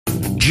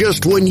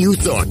just when you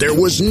thought there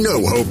was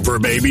no hope for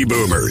baby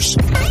boomers.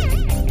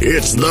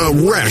 It's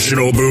the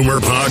Rational Boomer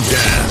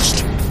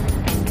Podcast.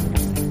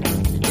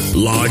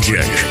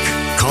 Logic,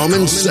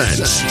 common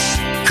sense,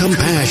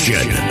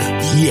 compassion.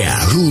 Yeah,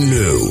 who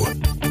knew?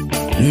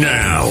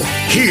 Now,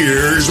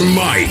 here's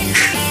Mike.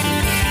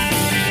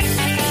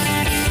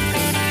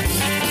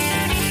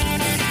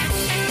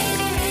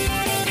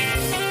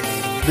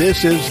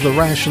 This is the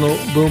Rational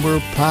Boomer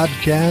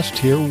Podcast.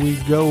 Here we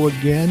go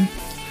again.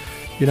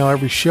 You know,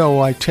 every show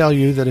I tell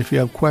you that if you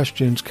have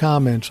questions,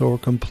 comments, or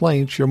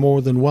complaints, you're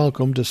more than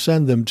welcome to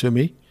send them to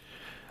me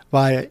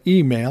via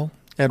email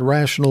at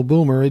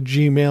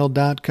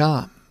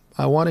rationalboomer@gmail.com.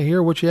 I want to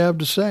hear what you have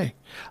to say.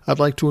 I'd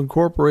like to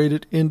incorporate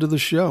it into the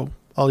show.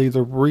 I'll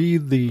either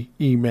read the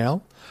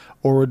email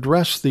or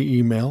address the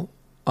email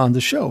on the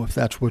show if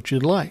that's what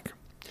you'd like.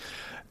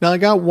 Now, I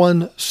got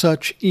one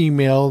such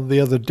email the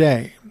other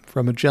day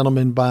from a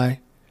gentleman by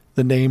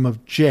the name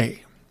of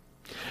Jay.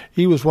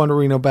 He was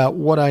wondering about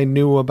what I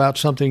knew about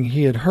something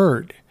he had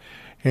heard,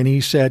 and he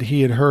said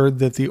he had heard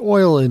that the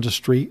oil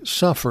industry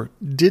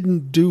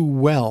didn't do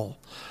well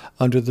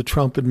under the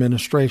Trump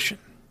administration.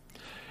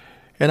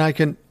 And I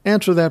can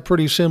answer that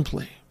pretty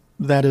simply.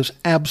 That is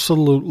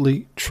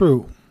absolutely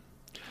true.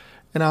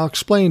 And I'll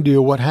explain to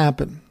you what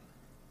happened.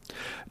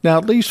 Now,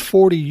 at least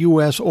 40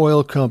 U.S.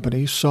 oil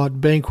companies sought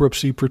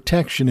bankruptcy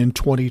protection in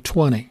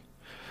 2020.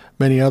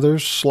 Many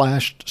others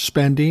slashed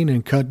spending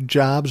and cut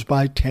jobs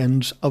by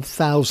tens of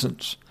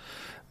thousands.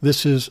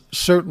 This is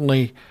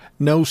certainly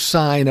no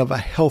sign of a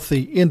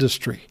healthy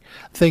industry.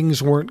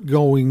 Things weren't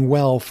going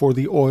well for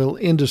the oil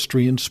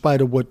industry in spite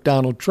of what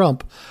Donald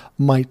Trump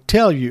might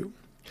tell you.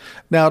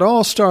 Now, it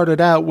all started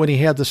out when he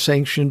had the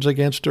sanctions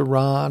against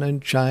Iran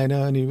and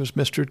China, and he was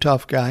Mr.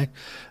 Tough Guy.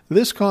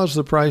 This caused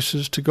the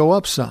prices to go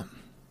up some.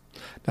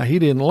 Now, he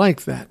didn't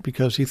like that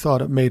because he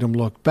thought it made him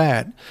look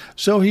bad.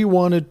 So he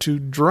wanted to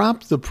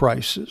drop the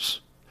prices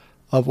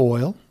of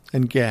oil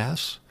and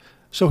gas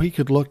so he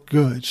could look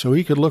good, so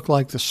he could look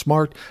like the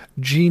smart,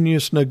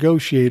 genius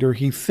negotiator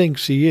he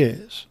thinks he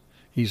is.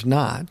 He's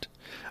not,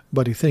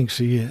 but he thinks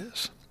he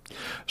is.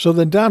 So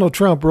then Donald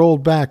Trump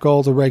rolled back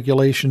all the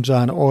regulations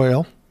on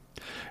oil,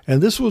 and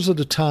this was at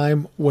a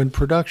time when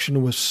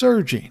production was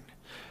surging,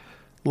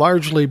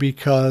 largely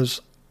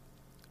because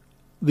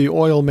the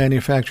oil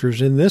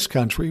manufacturers in this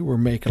country were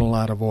making a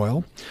lot of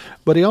oil,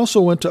 but he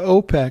also went to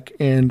OPEC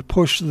and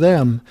pushed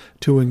them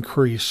to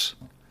increase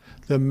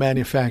the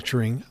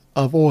manufacturing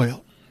of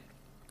oil.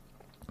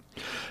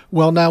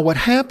 Well, now what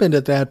happened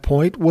at that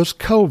point was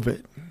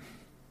COVID.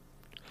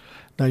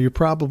 Now you're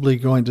probably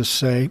going to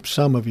say,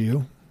 some of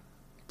you,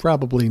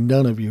 probably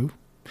none of you,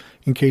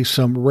 in case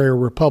some rare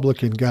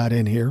Republican got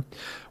in here,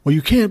 well,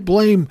 you can't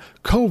blame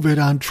COVID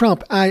on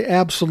Trump. I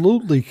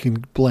absolutely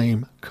can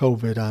blame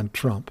COVID on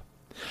Trump.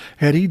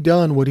 Had he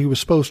done what he was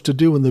supposed to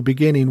do in the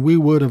beginning, we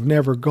would have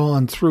never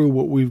gone through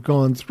what we've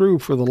gone through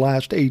for the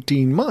last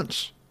 18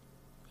 months.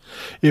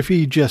 If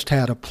he just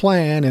had a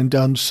plan and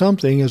done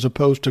something as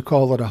opposed to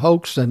call it a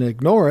hoax and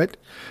ignore it,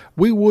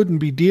 we wouldn't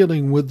be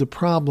dealing with the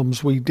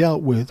problems we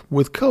dealt with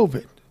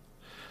COVID.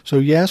 So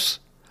yes,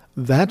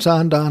 that's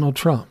on Donald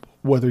Trump,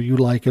 whether you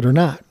like it or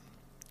not.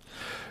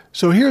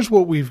 So here's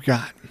what we've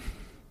got.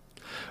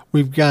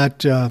 We've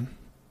got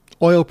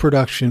oil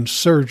production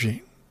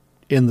surging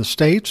in the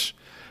States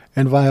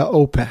and via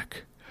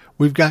OPEC.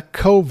 We've got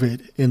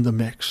COVID in the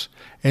mix,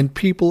 and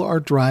people are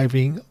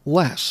driving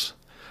less.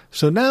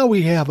 So now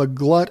we have a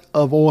glut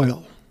of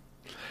oil,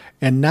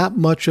 and not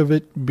much of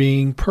it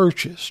being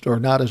purchased, or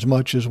not as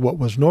much as what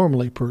was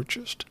normally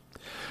purchased.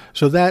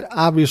 So that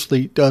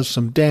obviously does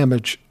some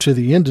damage to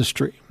the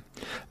industry.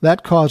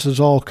 That causes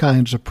all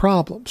kinds of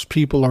problems.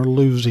 People are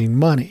losing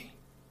money.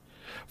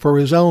 For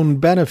his own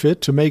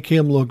benefit, to make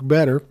him look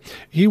better,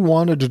 he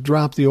wanted to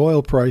drop the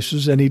oil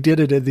prices, and he did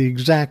it at the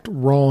exact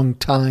wrong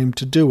time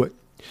to do it.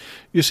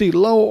 You see,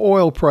 low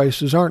oil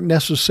prices aren't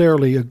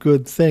necessarily a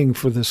good thing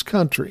for this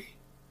country.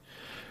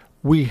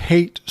 We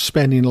hate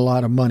spending a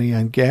lot of money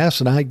on gas,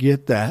 and I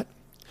get that.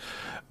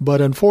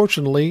 But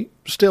unfortunately,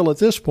 still at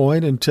this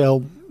point,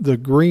 until the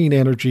green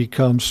energy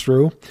comes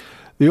through,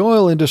 the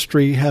oil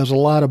industry has a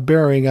lot of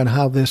bearing on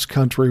how this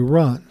country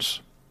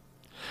runs.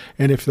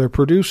 And if they're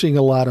producing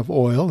a lot of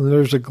oil, and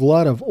there's a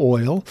glut of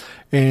oil,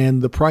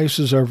 and the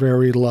prices are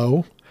very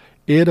low,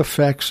 it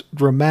affects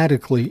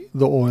dramatically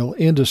the oil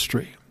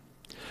industry.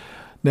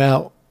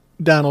 Now,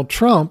 Donald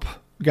Trump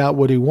got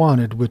what he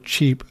wanted with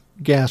cheap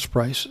gas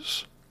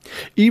prices.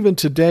 Even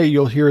today,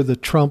 you'll hear the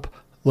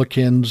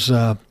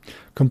Trump-lookins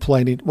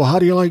complaining, well, how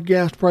do you like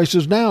gas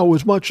prices now? It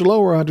was much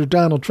lower under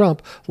Donald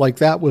Trump, like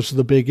that was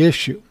the big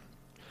issue.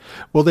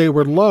 Well, they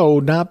were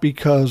low not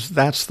because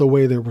that's the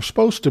way they were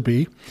supposed to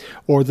be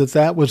or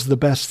that was the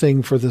best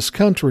thing for this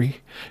country.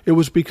 It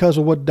was because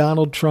of what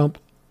Donald Trump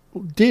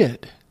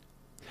did.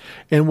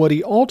 And what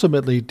he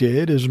ultimately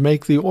did is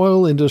make the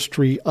oil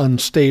industry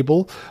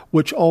unstable,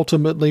 which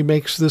ultimately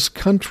makes this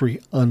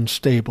country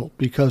unstable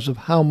because of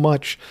how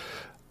much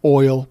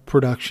oil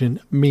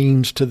production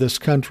means to this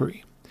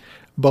country,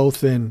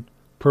 both in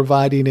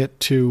providing it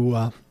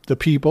to the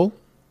people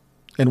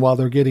And while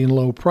they're getting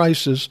low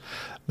prices,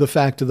 the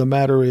fact of the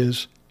matter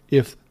is,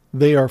 if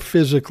they are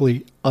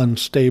physically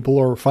unstable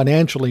or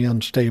financially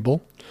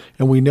unstable,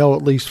 and we know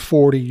at least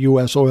 40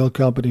 U.S. oil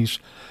companies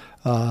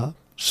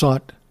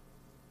sought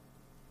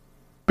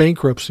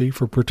bankruptcy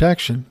for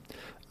protection,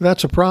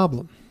 that's a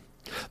problem.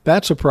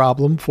 That's a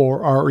problem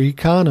for our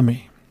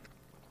economy.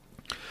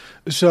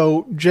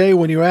 So, Jay,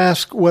 when you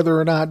ask whether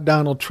or not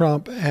Donald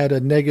Trump had a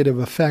negative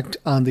effect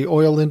on the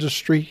oil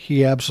industry,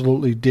 he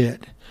absolutely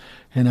did.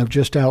 And I've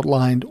just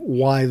outlined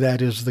why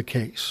that is the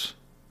case.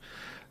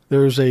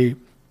 There's a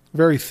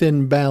very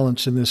thin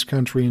balance in this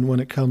country and when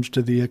it comes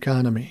to the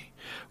economy.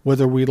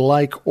 Whether we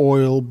like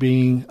oil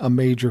being a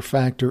major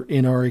factor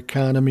in our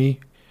economy,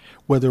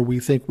 whether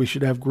we think we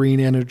should have green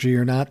energy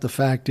or not, the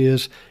fact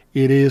is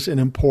it is an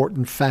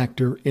important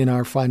factor in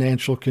our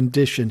financial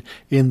condition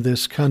in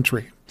this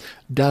country.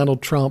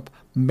 Donald Trump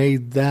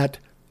made that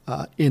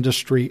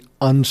industry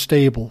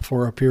unstable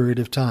for a period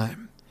of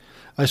time.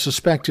 I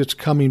suspect it's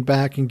coming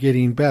back and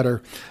getting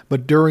better,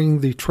 but during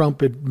the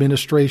Trump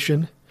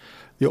administration,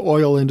 the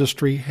oil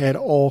industry had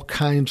all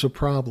kinds of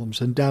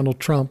problems, and Donald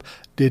Trump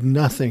did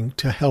nothing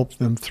to help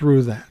them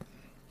through that.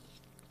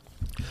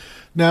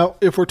 Now,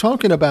 if we're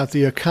talking about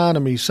the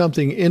economy,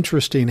 something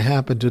interesting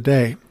happened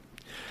today.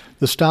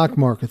 The stock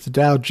market, the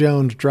Dow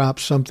Jones, dropped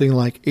something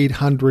like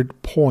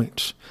 800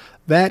 points.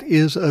 That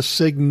is a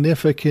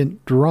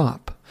significant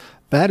drop.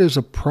 That is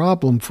a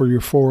problem for your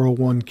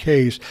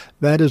 401ks.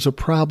 That is a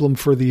problem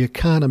for the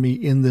economy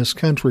in this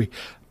country.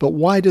 But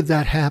why did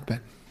that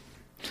happen?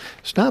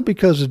 It's not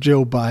because of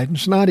Joe Biden.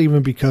 It's not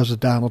even because of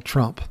Donald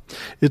Trump.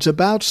 It's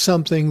about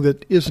something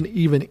that isn't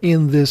even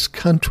in this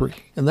country,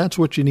 and that's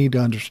what you need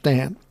to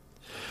understand.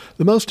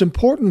 The most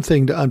important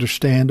thing to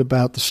understand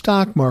about the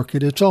stock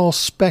market, it's all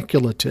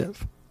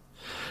speculative.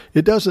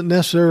 It doesn't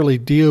necessarily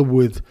deal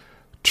with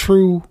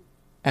true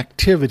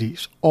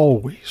activities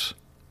always.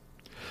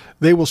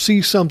 They will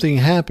see something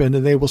happen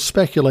and they will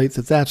speculate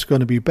that that's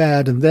going to be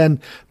bad, and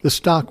then the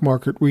stock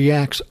market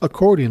reacts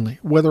accordingly,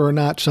 whether or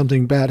not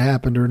something bad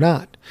happened or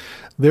not.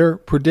 They're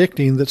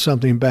predicting that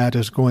something bad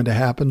is going to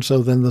happen, so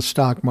then the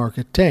stock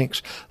market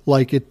tanks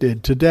like it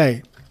did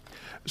today.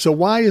 So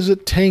why is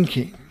it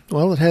tanking?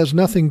 Well, it has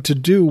nothing to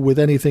do with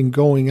anything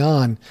going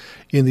on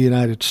in the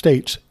United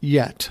States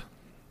yet.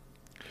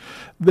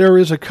 There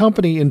is a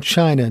company in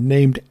China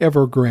named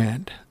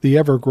Evergrande, the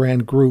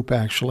Evergrande Group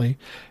actually,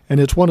 and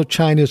it's one of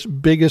China's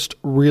biggest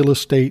real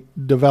estate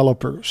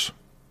developers.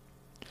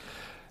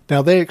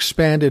 Now, they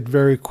expanded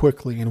very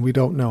quickly, and we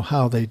don't know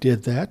how they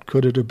did that.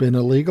 Could it have been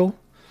illegal?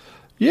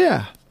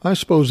 Yeah, I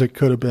suppose it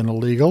could have been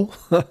illegal.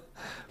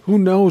 Who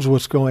knows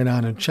what's going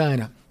on in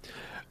China?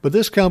 But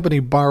this company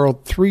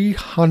borrowed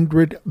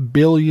 $300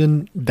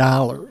 billion.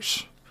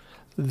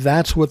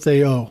 That's what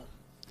they owe.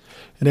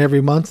 And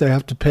every month they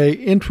have to pay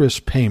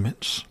interest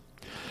payments.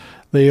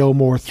 They owe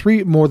more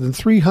than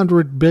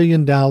 $300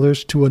 billion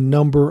to a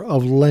number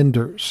of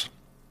lenders.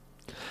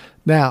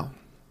 Now,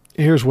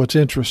 here's what's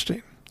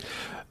interesting.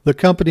 The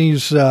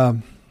company's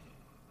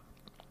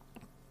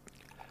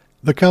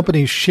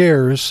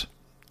shares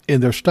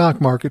in their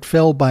stock market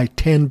fell by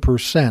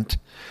 10%.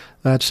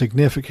 That's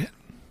significant.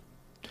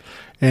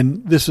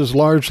 And this is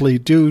largely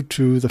due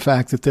to the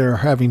fact that they're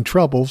having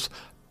troubles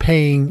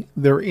paying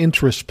their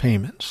interest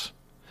payments.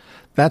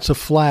 That's a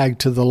flag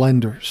to the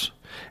lenders.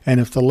 And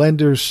if the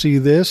lenders see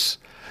this,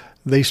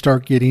 they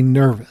start getting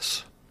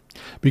nervous.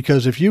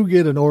 Because if you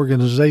get an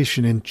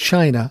organization in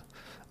China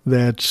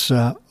that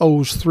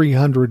owes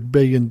 $300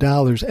 billion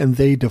and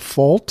they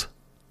default,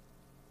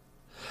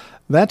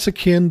 that's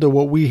akin to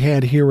what we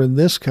had here in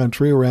this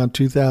country around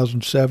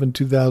 2007,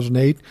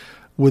 2008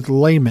 with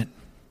Lehman.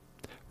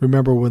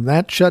 Remember when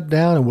that shut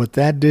down and what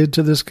that did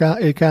to this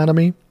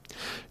economy?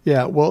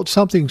 Yeah, well, it's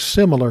something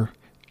similar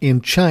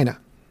in China.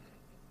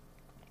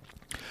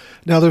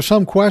 Now, there's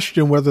some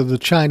question whether the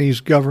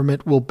Chinese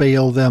government will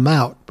bail them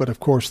out, but of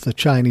course the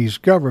Chinese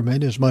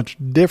government is much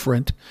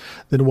different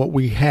than what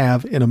we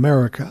have in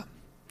America.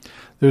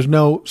 There's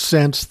no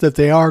sense that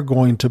they are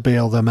going to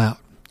bail them out.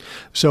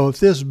 So if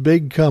this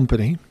big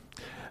company,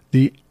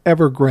 the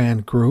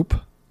Evergrande Group,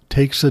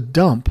 takes a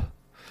dump,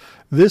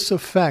 this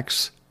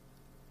affects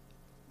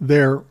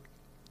their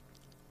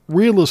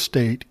real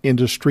estate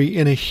industry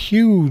in a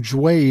huge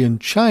way in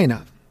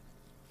China.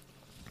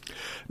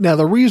 Now,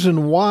 the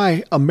reason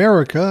why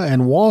America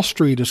and Wall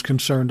Street is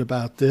concerned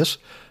about this,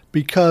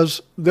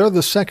 because they're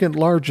the second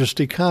largest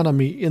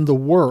economy in the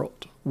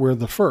world. We're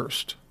the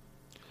first.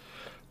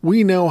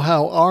 We know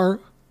how our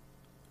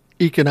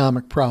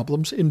economic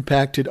problems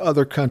impacted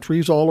other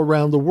countries all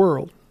around the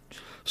world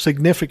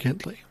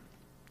significantly.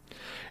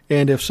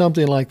 And if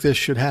something like this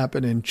should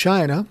happen in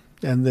China,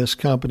 and this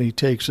company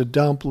takes a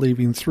dump,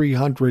 leaving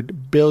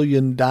 $300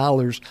 billion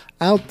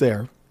out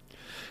there,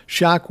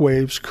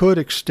 shockwaves could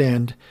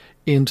extend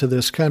into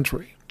this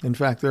country. In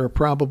fact, there are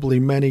probably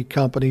many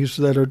companies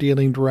that are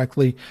dealing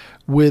directly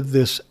with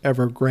this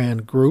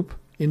Evergrande Group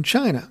in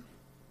China.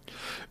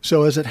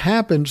 So as it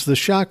happens, the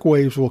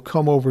shockwaves will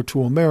come over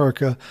to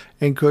America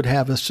and could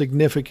have a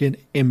significant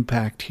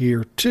impact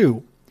here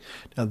too.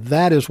 Now,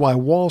 that is why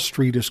Wall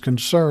Street is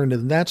concerned,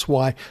 and that's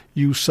why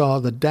you saw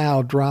the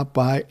Dow drop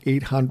by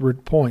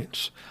 800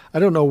 points. I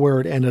don't know where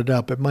it ended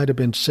up. It might have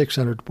been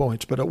 600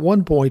 points, but at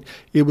one point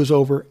it was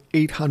over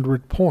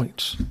 800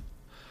 points.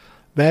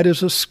 That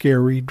is a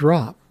scary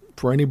drop.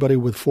 For anybody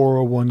with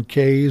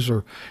 401ks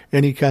or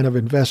any kind of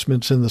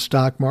investments in the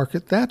stock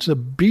market, that's a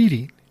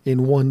beating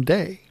in one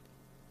day.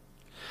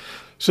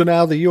 So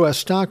now the U.S.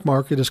 stock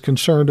market is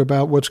concerned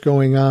about what's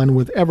going on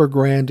with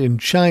Evergrande in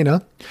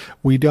China.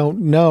 We don't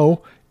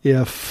know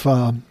if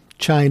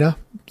China,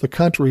 the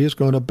country, is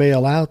going to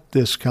bail out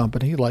this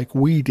company like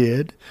we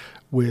did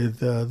with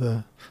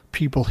the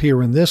people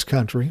here in this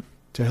country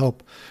to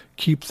help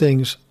keep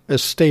things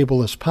as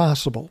stable as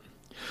possible.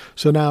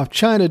 So now if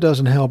China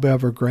doesn't help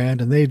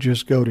Evergrande and they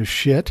just go to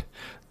shit,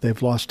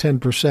 they've lost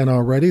 10%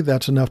 already.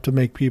 That's enough to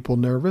make people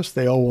nervous.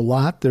 They owe a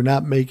lot. They're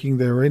not making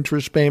their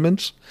interest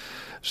payments.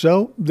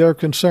 So they're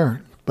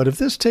concerned. But if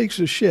this takes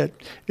a shit,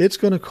 it's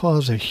going to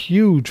cause a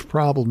huge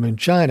problem in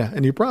China.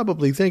 And you're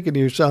probably thinking to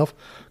yourself,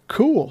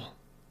 cool.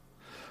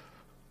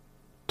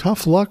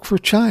 Tough luck for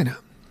China.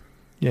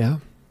 Yeah.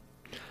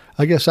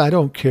 I guess I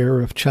don't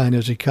care if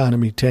China's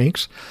economy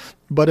tanks.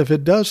 But if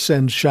it does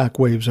send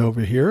shockwaves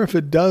over here, if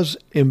it does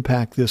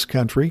impact this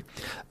country,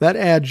 that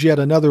adds yet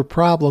another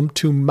problem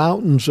to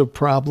mountains of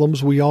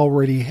problems we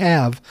already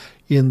have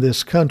in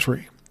this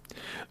country.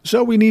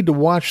 So we need to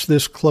watch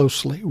this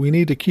closely. We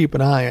need to keep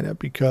an eye on it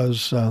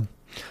because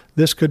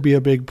this could be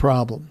a big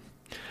problem.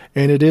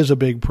 And it is a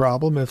big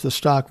problem if the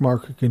stock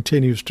market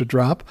continues to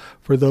drop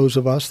for those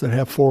of us that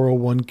have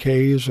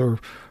 401ks or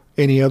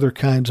any other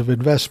kinds of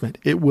investment.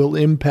 It will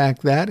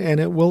impact that, and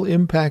it will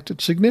impact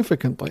it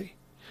significantly.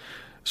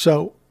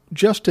 So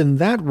just in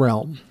that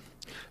realm,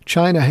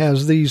 China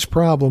has these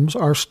problems.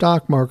 Our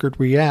stock market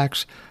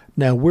reacts.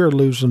 Now we're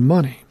losing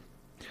money.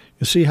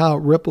 You see how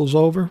it ripples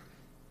over?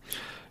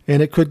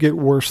 And it could get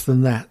worse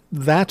than that.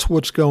 That's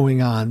what's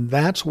going on.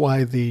 That's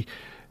why the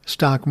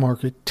stock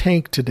market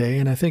tanked today,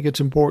 and I think it's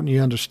important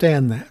you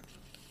understand that.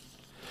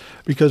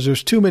 Because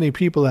there's too many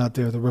people out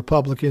there, the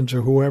Republicans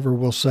or whoever,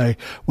 will say,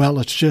 well,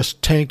 it's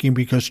just tanking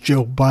because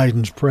Joe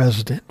Biden's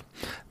president.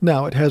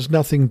 No, it has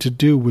nothing to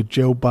do with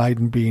Joe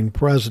Biden being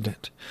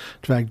president.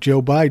 In fact,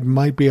 Joe Biden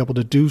might be able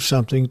to do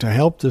something to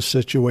help this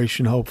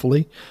situation,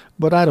 hopefully,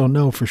 but I don't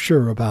know for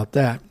sure about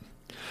that.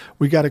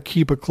 We got to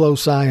keep a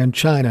close eye on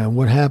China and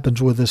what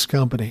happens with this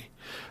company.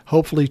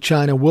 Hopefully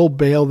China will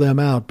bail them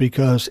out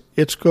because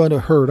it's going to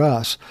hurt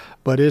us,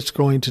 but it's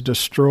going to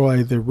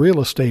destroy the real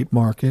estate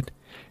market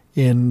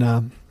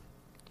in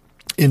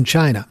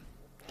China.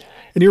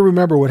 And you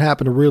remember what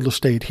happened to real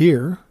estate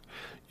here.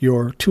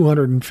 Your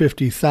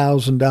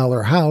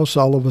 $250,000 house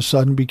all of a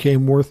sudden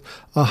became worth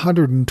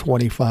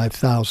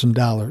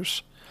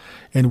 $125,000.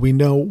 And we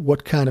know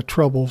what kind of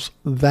troubles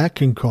that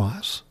can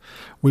cause.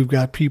 We've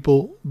got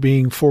people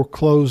being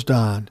foreclosed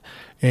on,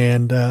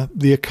 and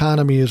the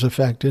economy is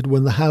affected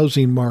when the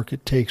housing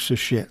market takes a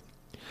shit.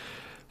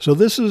 So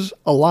this is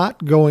a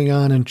lot going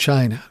on in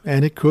China,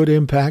 and it could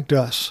impact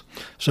us.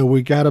 So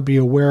we got to be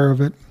aware of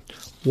it,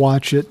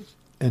 watch it,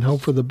 and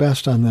hope for the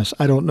best on this.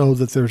 I don't know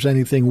that there's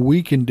anything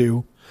we can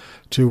do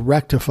to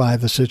rectify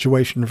the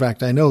situation. In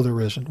fact, I know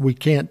there isn't. We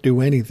can't do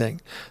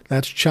anything.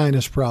 That's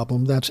China's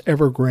problem. That's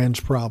Evergrande's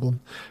problem.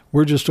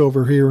 We're just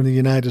over here in the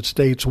United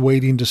States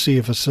waiting to see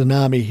if a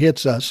tsunami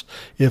hits us,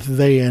 if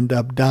they end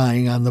up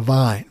dying on the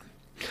vine.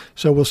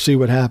 So we'll see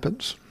what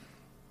happens.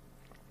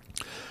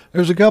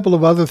 There's a couple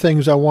of other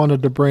things I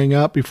wanted to bring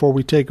up before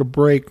we take a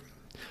break.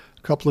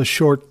 A couple of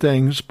short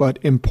things, but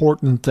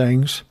important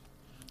things.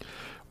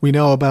 We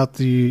know about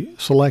the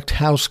Select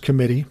House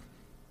Committee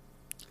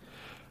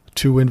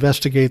to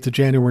investigate the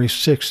January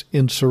 6th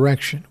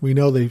insurrection. We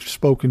know they've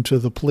spoken to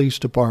the police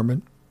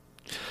department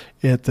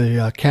at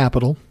the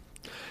Capitol,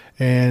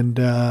 and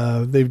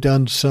they've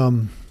done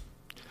some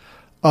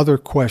other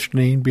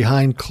questioning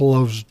behind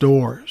closed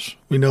doors.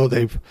 We know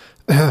they've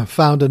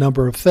found a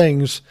number of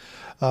things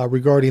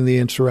regarding the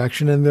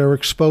insurrection, and they're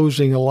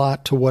exposing a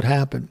lot to what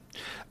happened.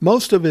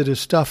 Most of it is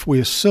stuff we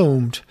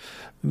assumed.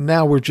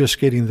 Now we're just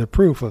getting the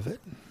proof of it.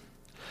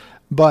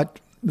 But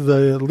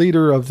the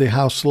leader of the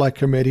House Select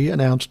Committee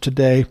announced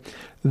today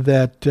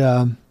that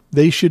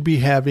they should be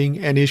having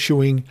and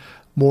issuing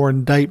more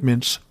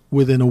indictments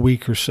within a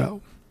week or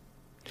so.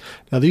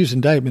 Now, these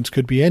indictments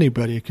could be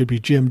anybody. It could be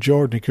Jim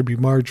Jordan. It could be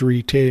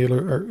Marjorie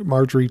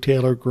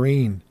Taylor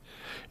Greene.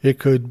 It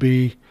could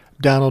be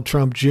Donald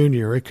Trump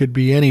Jr. It could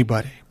be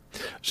anybody.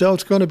 So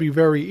it's going to be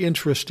very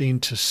interesting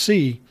to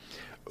see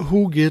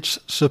who gets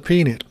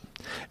subpoenaed.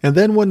 And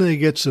then when they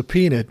get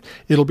subpoenaed,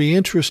 it'll be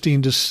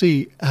interesting to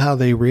see how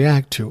they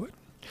react to it.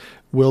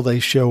 Will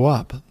they show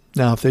up?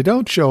 Now, if they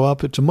don't show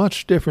up, it's a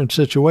much different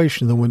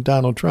situation than when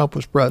Donald Trump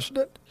was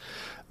president.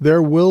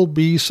 There will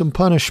be some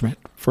punishment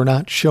for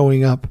not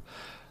showing up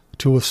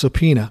to a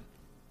subpoena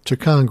to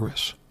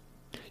Congress.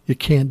 You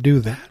can't do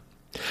that.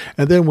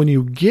 And then when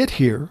you get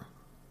here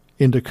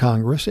into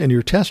Congress and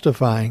you're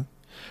testifying,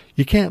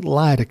 you can't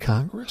lie to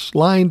Congress.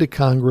 Lying to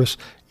Congress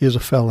is a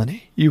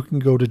felony. You can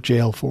go to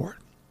jail for it.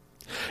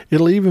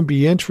 It'll even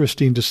be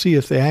interesting to see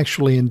if they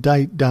actually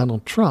indict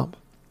Donald Trump.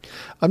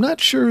 I'm not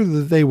sure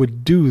that they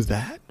would do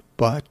that,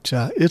 but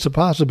it's a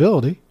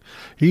possibility.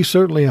 He's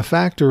certainly a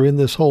factor in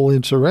this whole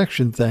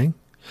insurrection thing.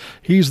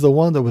 He's the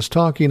one that was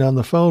talking on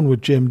the phone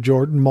with Jim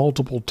Jordan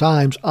multiple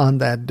times on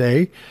that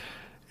day,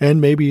 and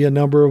maybe a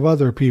number of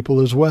other people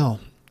as well.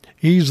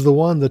 He's the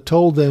one that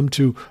told them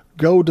to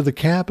go to the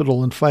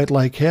Capitol and fight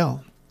like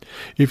hell.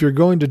 If you're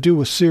going to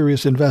do a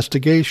serious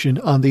investigation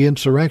on the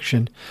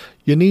insurrection,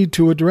 you need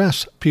to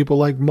address people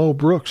like Mo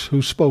Brooks,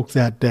 who spoke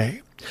that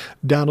day,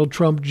 Donald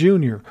Trump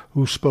Jr.,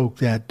 who spoke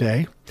that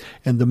day,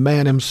 and the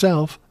man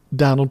himself,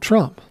 Donald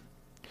Trump.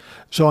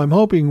 So I'm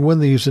hoping when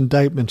these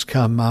indictments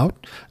come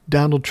out,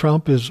 Donald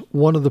Trump is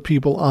one of the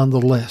people on the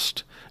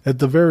list. At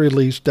the very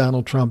least,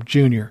 Donald Trump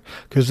Jr.,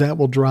 because that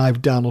will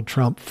drive Donald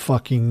Trump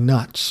fucking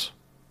nuts.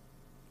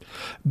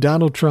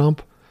 Donald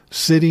Trump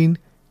sitting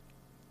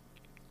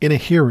in a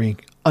hearing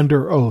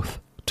under oath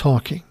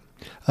talking.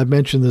 I've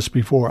mentioned this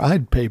before.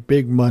 I'd pay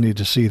big money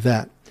to see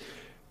that,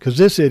 because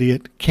this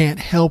idiot can't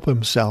help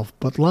himself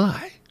but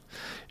lie.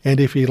 And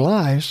if he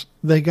lies,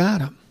 they got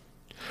him.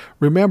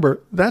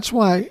 Remember, that's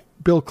why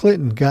Bill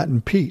Clinton got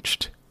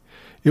impeached.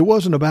 It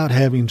wasn't about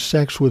having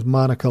sex with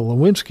Monica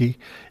Lewinsky.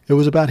 It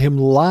was about him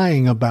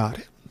lying about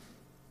it.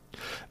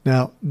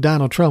 Now,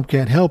 Donald Trump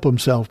can't help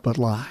himself but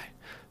lie.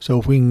 So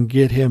if we can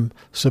get him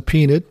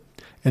subpoenaed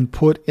and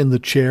put in the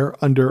chair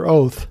under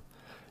oath,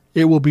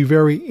 it will be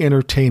very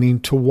entertaining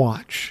to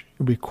watch. It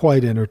will be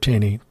quite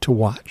entertaining to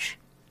watch.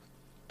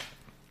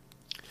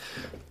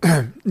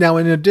 Now,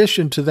 in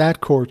addition to that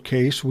court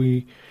case,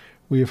 we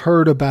have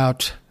heard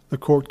about the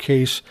court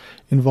case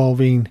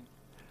involving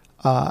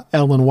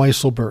Allen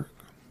Weisselberg,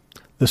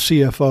 the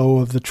CFO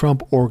of the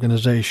Trump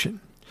Organization.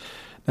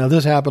 Now,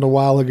 this happened a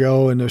while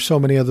ago, and there's so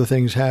many other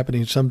things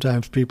happening,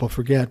 sometimes people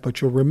forget,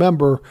 but you'll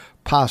remember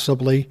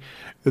possibly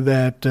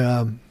that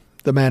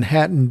the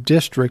Manhattan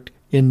District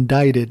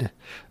indicted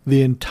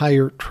the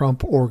entire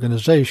Trump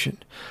Organization,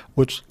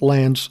 which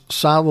lands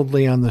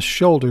solidly on the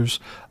shoulders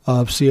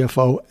of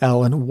CFO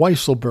Allen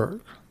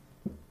Weisselberg.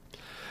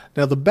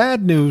 Now, the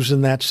bad news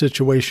in that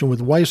situation with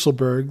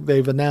Weisselberg,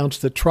 they've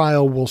announced the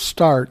trial will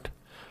start,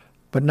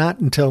 but not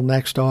until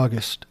next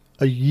August,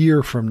 a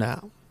year from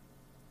now.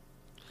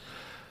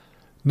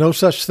 No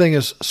such thing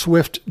as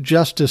swift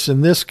justice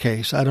in this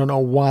case. I don't know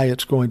why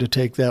it's going to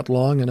take that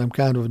long, and I'm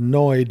kind of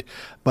annoyed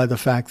by the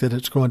fact that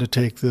it's going to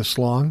take this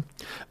long.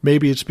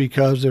 Maybe it's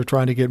because they're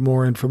trying to get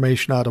more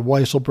information out of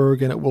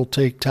Weisselberg, and it will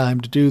take time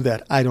to do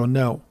that. I don't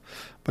know.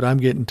 But I'm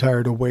getting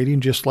tired of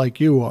waiting, just like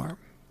you are.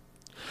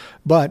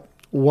 But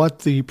what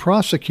the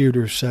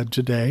prosecutors said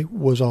today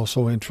was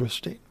also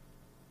interesting.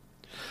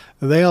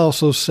 They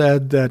also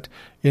said that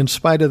in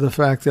spite of the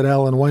fact that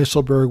Allen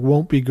Weisselberg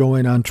won't be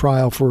going on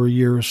trial for a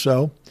year or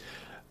so,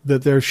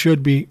 that there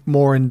should be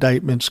more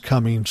indictments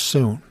coming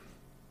soon.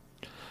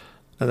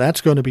 Now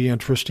that's going to be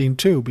interesting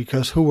too,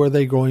 because who are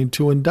they going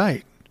to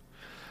indict?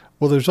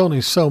 Well, there's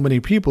only so many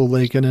people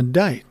they can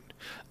indict.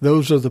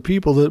 Those are the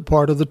people that are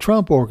part of the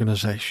Trump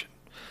Organization.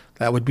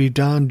 That would be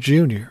Don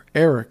Jr.,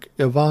 Eric,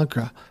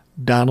 Ivanka,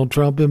 Donald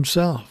Trump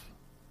himself.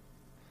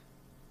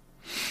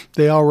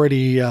 They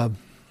already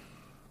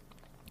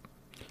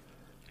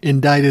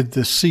indicted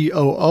the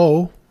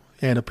COO,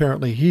 and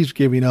apparently he's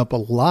giving up a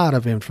lot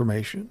of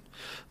information.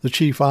 The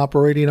chief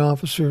operating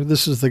officer,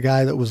 this is the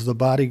guy that was the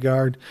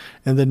bodyguard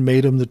and then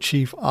made him the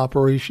chief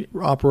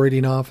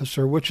operating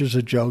officer, which is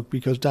a joke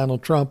because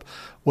Donald Trump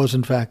was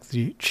in fact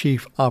the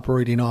chief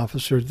operating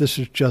officer. This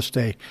is just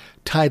a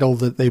title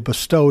that they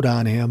bestowed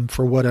on him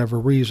for whatever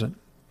reason.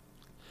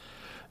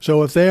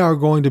 So if they are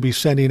going to be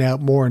sending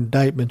out more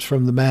indictments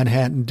from the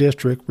Manhattan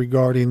District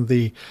regarding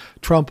the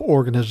Trump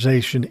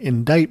Organization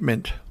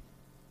indictment,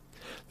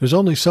 there's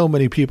only so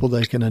many people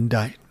they can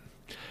indict.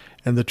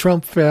 And the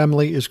Trump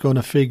family is going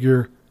to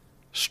figure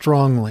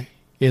strongly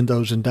in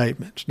those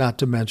indictments, not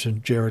to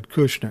mention Jared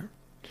Kushner.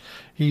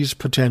 He's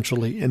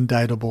potentially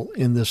indictable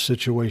in this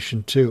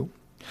situation too.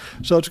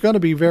 So it's going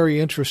to be very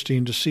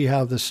interesting to see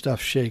how this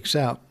stuff shakes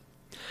out.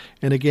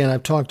 And again,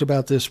 I've talked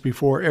about this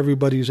before.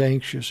 Everybody's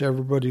anxious.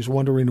 Everybody's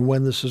wondering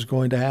when this is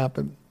going to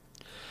happen.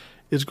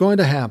 It's going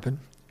to happen.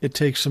 It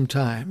takes some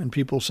time. And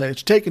people say,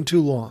 it's taken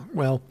too long.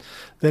 Well,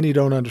 then you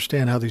don't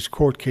understand how these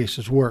court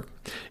cases work.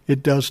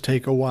 It does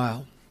take a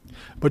while.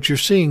 But you're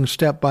seeing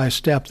step by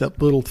step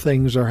that little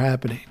things are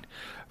happening.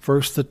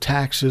 First, the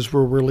taxes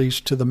were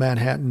released to the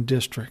Manhattan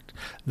District.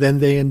 Then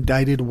they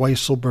indicted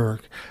Weisselberg.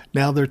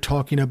 Now they're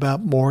talking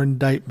about more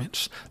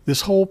indictments.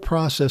 This whole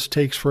process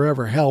takes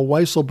forever. Hell,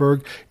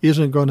 Weisselberg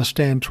isn't going to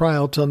stand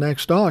trial till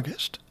next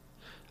August.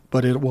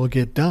 But it will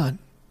get done.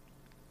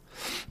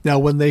 Now,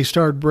 when they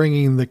start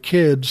bringing the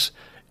kids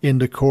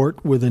into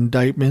court with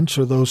indictments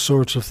or those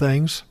sorts of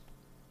things,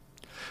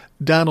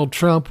 Donald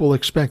Trump will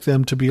expect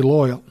them to be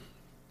loyal.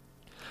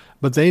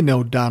 But they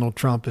know Donald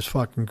Trump is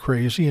fucking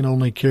crazy and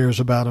only cares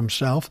about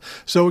himself.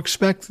 So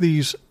expect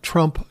these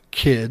Trump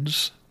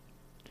kids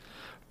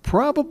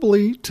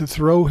probably to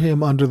throw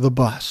him under the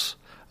bus.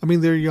 I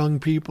mean, they're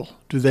young people.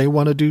 Do they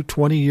want to do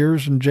 20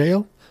 years in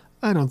jail?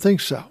 I don't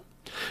think so.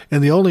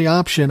 And the only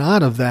option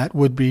out of that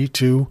would be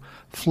to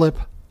flip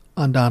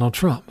on Donald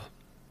Trump.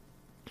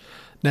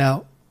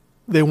 Now,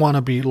 they want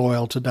to be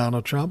loyal to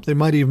Donald Trump. They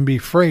might even be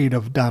afraid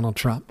of Donald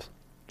Trump.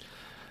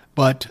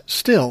 But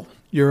still,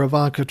 you're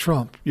Ivanka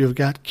Trump. You've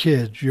got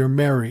kids. You're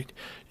married.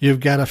 You've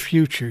got a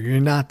future. You're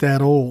not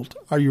that old.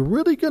 Are you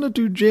really going to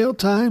do jail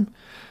time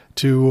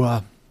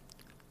to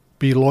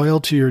be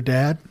loyal to your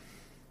dad?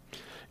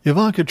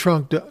 Ivanka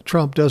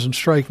Trump doesn't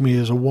strike me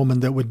as a woman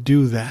that would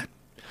do that.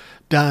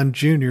 Don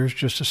Jr. is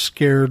just a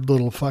scared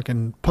little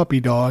fucking puppy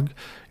dog,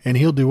 and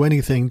he'll do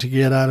anything to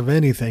get out of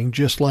anything,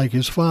 just like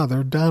his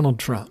father, Donald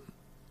Trump.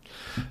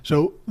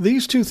 So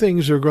these two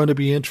things are going to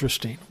be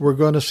interesting. We're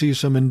going to see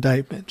some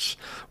indictments.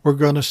 We're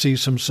going to see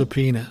some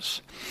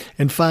subpoenas.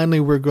 And finally,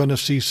 we're going to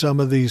see some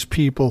of these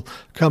people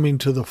coming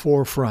to the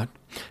forefront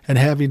and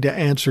having to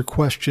answer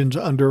questions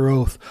under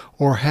oath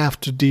or have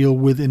to deal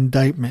with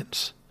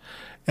indictments.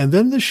 And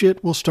then the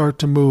shit will start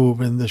to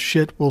move and the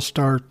shit will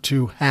start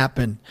to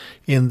happen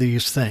in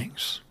these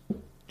things.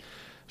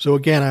 So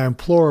again, I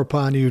implore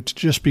upon you to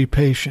just be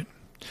patient.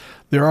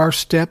 There are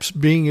steps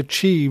being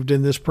achieved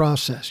in this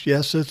process.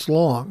 Yes, it's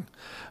long,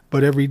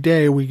 but every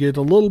day we get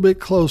a little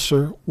bit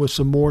closer with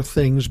some more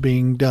things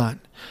being done.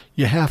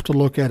 You have to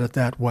look at it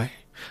that way.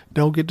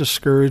 Don't get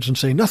discouraged and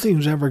say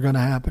nothing's ever going to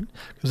happen,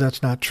 because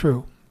that's not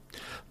true.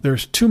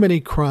 There's too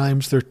many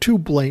crimes, they're too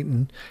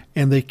blatant,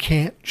 and they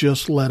can't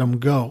just let them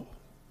go.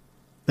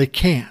 They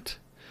can't.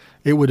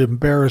 It would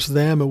embarrass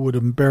them, it would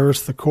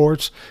embarrass the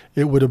courts,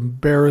 it would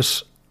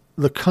embarrass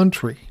the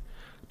country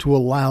to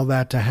allow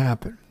that to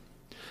happen.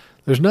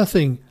 There's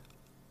nothing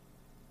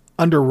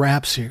under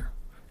wraps here.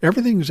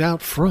 Everything's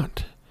out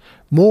front.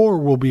 More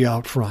will be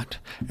out front.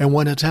 And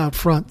when it's out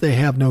front, they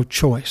have no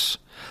choice.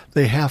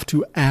 They have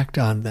to act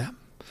on them.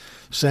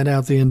 Send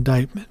out the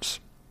indictments.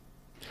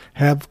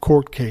 Have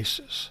court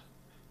cases.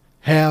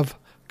 Have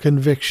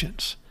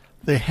convictions.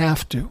 They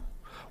have to.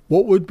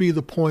 What would be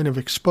the point of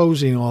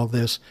exposing all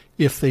this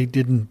if they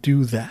didn't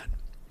do that?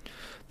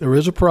 There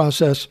is a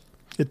process.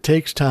 It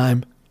takes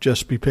time.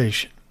 Just be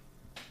patient.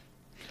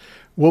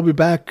 We'll be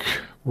back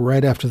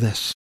right after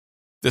this.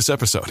 This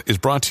episode is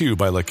brought to you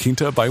by La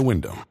Quinta by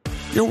Wyndham.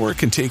 Your work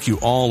can take you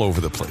all over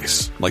the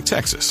place, like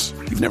Texas.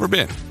 You've never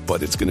been,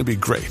 but it's going to be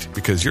great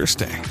because you're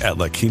staying at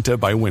La Quinta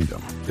by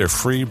Wyndham. Their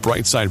free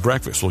Bright Side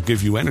breakfast will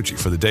give you energy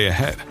for the day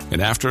ahead.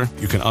 And after,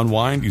 you can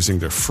unwind using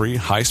their free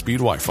high-speed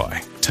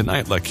Wi-Fi.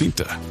 Tonight, La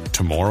Quinta.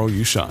 Tomorrow,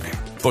 you shine.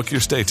 Book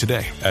your stay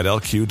today at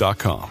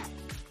LQ.com.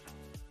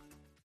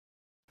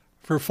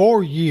 For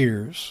 4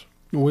 years,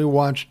 we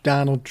watched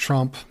Donald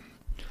Trump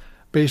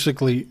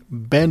basically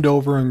bend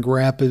over and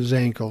grab his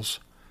ankles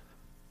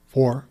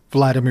for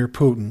Vladimir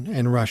Putin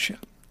and Russia.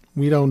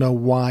 We don't know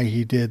why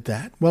he did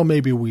that. Well,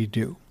 maybe we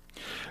do.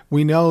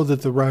 We know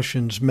that the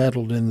Russians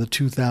meddled in the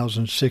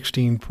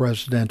 2016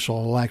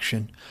 presidential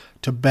election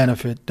to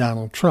benefit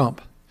Donald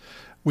Trump.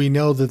 We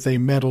know that they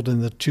meddled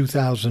in the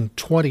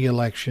 2020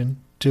 election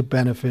to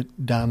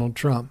benefit Donald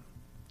Trump.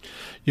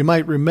 You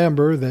might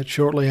remember that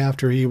shortly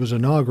after he was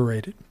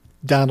inaugurated,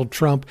 Donald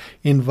Trump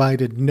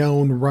invited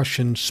known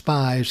Russian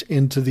spies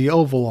into the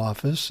Oval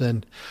Office,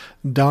 and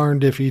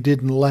darned if he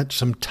didn't let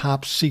some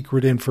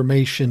top-secret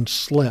information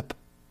slip.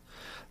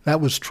 That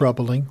was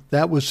troubling.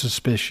 That was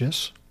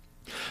suspicious.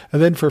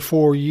 And then for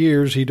 4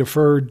 years, he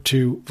deferred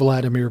to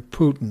Vladimir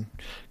Putin,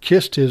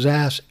 kissed his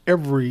ass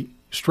every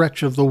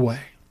stretch of the way.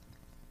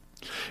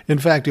 In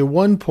fact, at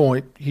one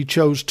point, he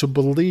chose to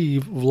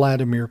believe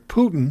Vladimir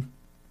Putin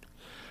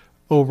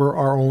over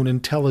our own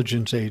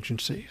intelligence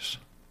agencies.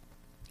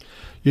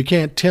 You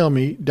can't tell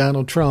me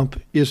Donald Trump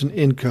isn't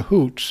in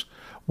cahoots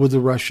with the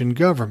Russian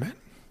government.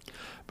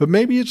 But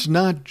maybe it's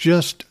not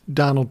just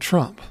Donald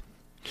Trump.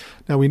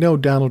 Now, we know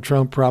Donald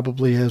Trump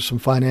probably has some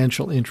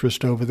financial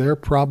interest over there,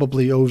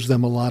 probably owes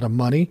them a lot of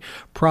money,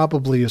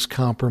 probably is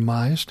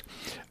compromised.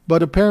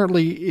 But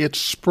apparently it's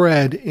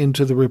spread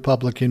into the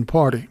Republican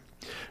Party.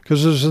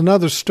 Because there's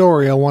another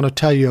story I want to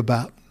tell you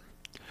about.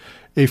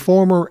 A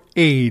former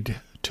aide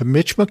to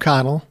Mitch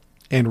McConnell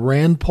and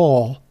Rand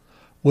Paul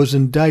was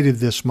indicted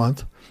this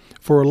month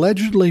for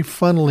allegedly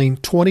funneling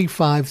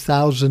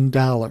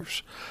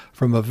 $25,000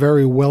 from a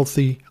very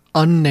wealthy,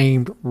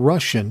 unnamed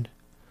Russian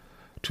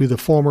to the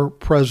former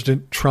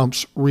President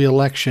Trump's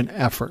re-election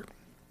effort.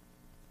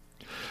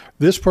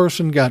 This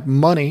person got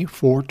money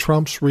for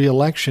Trump's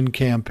re-election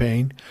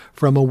campaign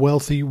from a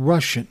wealthy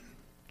Russian,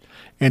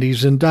 and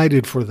he's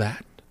indicted for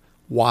that.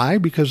 Why?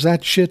 Because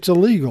that shit's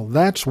illegal.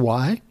 That's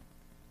why.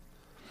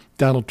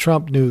 Donald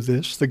Trump knew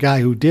this. The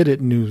guy who did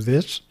it knew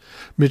this.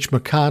 Mitch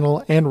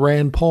McConnell and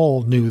Rand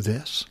Paul knew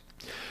this.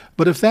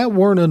 But if that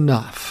weren't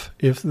enough,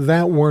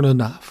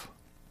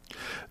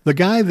 the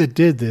guy that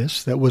did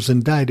this, that was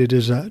indicted,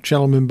 is a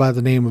gentleman by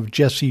the name of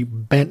Jesse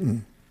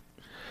Benton.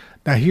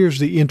 Now, here's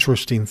the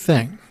interesting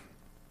thing.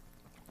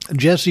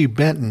 Jesse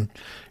Benton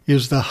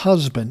is the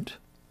husband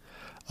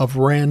of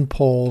Rand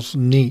Paul's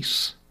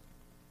niece.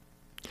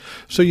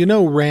 So you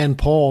know Rand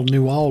Paul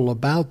knew all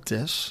about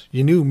this.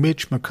 You knew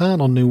Mitch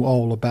McConnell knew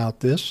all about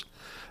this.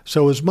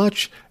 So as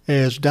much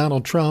as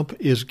Donald Trump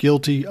is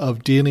guilty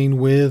of dealing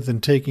with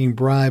and taking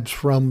bribes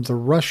from the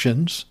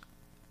Russians,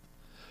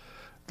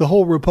 the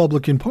whole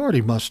Republican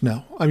Party must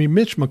know. I mean,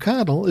 Mitch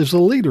McConnell is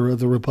the leader of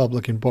the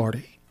Republican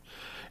Party.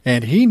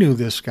 And he knew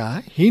this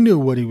guy. He knew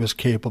what he was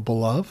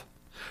capable of.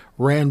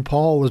 Rand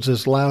Paul was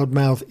this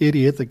loudmouth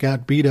idiot that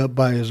got beat up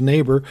by his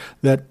neighbor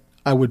that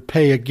I would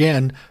pay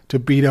again to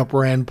beat up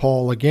Rand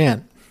Paul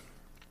again.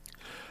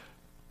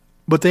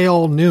 But they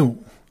all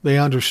knew. They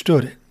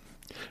understood it.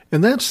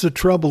 And that's the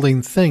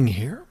troubling thing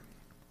here.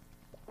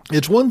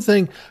 It's one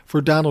thing for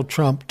Donald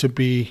Trump to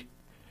be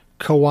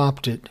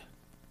co-opted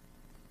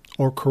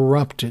or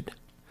corrupted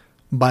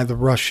by the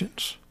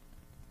Russians.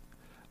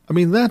 I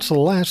mean, that's the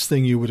last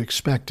thing you would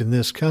expect in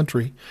this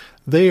country.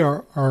 They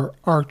are our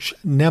arch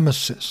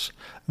nemesis.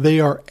 They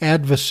are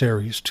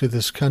adversaries to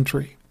this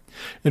country.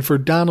 And for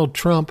Donald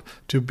Trump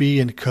to be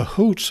in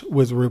cahoots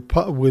with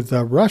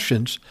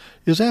Russians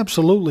is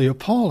absolutely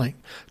appalling,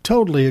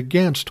 totally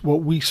against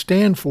what we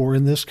stand for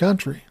in this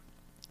country.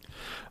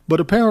 But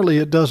apparently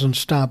it doesn't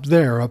stop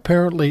there.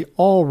 Apparently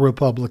all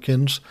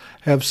Republicans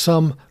have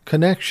some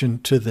connection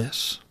to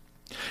this.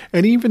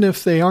 And even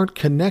if they aren't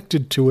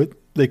connected to it,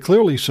 they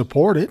clearly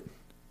support it.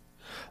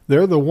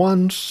 They're the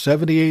ones,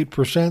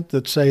 78%,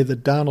 that say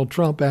that Donald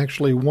Trump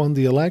actually won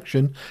the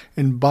election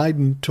and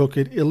Biden took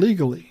it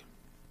illegally.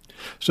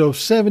 So if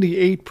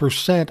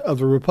 78% of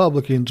the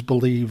Republicans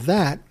believe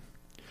that,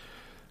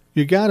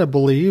 you got to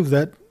believe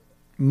that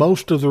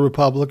most of the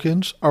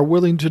Republicans are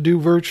willing to do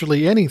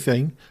virtually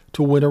anything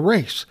to win a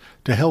race,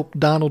 to help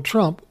Donald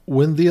Trump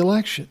win the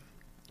election.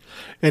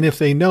 And if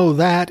they know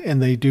that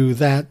and they do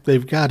that,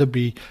 they've got to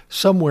be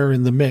somewhere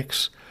in the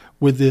mix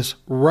with this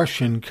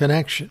Russian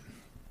connection.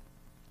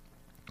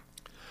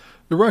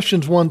 The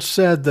Russians once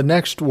said the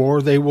next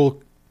war they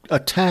will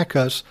attack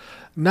us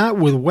not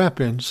with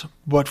weapons,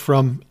 but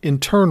from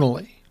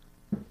internally.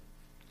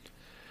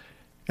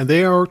 And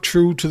they are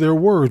true to their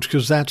words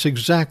because that's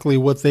exactly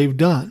what they've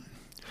done.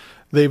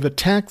 They've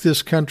attacked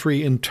this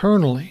country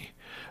internally,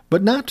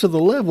 but not to the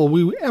level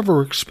we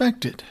ever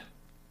expected.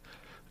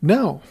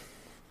 No,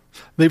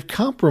 they've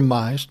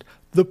compromised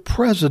the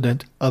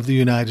President of the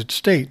United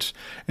States.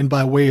 And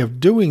by way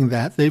of doing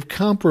that, they've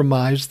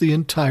compromised the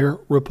entire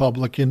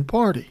Republican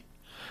Party.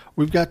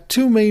 We've got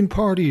two main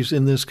parties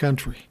in this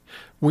country.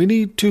 We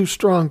need two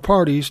strong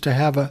parties to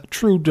have a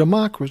true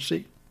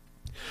democracy.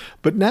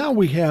 But now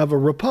we have a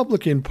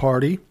Republican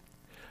Party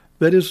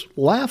that is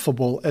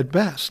laughable at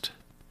best,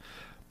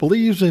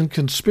 believes in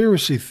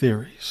conspiracy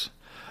theories,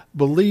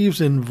 believes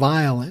in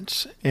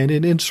violence and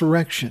in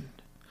insurrection.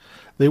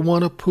 They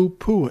want to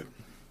poo-poo it.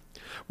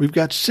 We've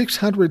got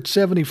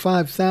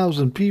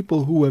 675,000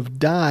 people who have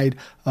died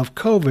of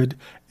COVID,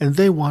 and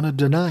they want to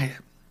deny it.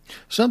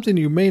 Something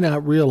you may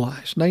not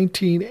realize,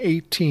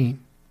 1918,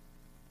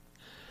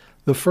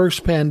 the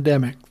first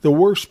pandemic, the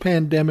worst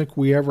pandemic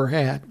we ever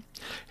had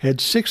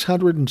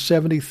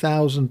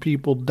 670,000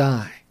 people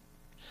die.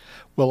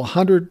 Well,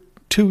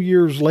 102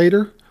 years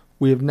later,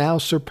 we have now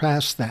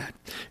surpassed that.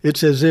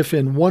 It's as if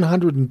in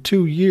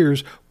 102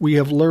 years we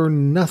have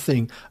learned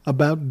nothing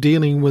about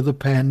dealing with a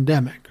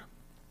pandemic.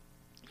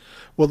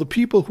 Well, the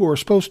people who are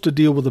supposed to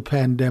deal with the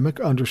pandemic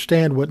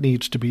understand what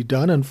needs to be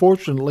done.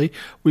 Unfortunately,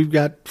 we've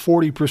got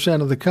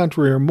 40% of the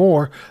country or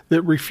more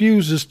that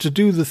refuses to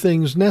do the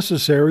things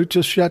necessary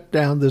to shut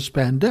down this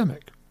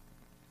pandemic.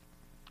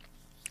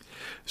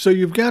 So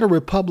you've got a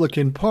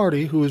Republican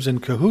Party who is in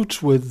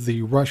cahoots with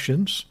the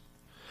Russians,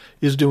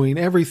 is doing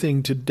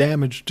everything to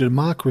damage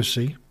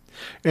democracy,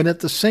 and at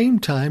the same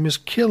time is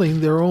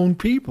killing their own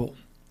people.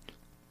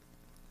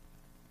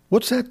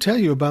 What's that tell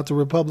you about the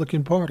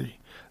Republican Party?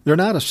 They're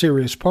not a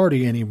serious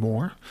party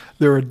anymore.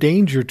 They're a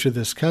danger to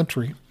this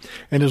country.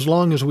 And as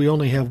long as we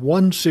only have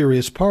one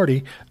serious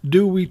party,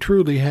 do we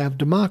truly have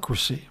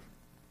democracy?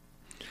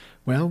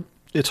 Well,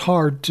 it's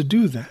hard to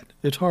do that.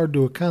 It's hard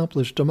to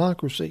accomplish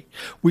democracy.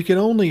 We can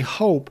only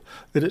hope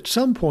that at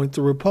some point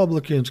the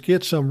Republicans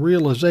get some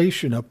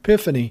realization,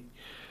 epiphany,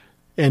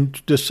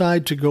 and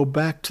decide to go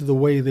back to the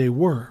way they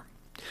were.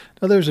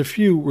 Now, there's a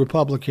few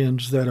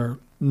Republicans that are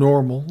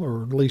normal,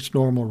 or at least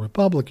normal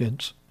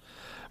Republicans,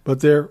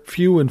 but they're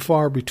few and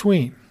far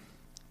between.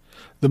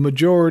 The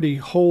majority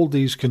hold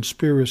these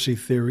conspiracy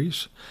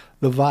theories,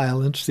 the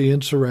violence, the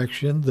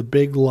insurrection, the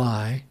big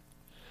lie,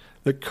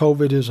 that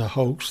COVID is a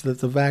hoax, that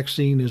the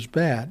vaccine is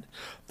bad.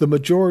 The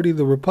majority of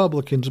the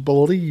Republicans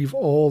believe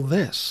all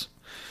this.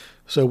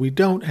 So we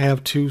don't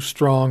have two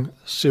strong,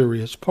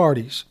 serious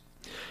parties.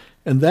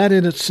 And that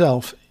in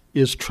itself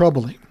is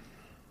troubling.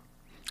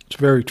 It's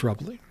very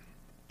troubling.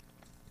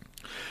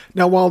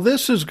 Now, while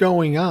this is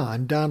going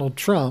on, Donald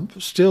Trump,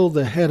 still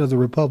the head of the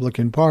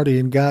Republican Party,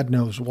 and God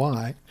knows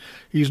why,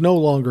 he's no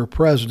longer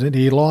president.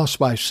 He lost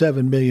by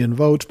 7 million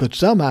votes, but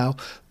somehow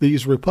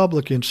these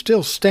Republicans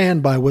still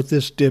stand by what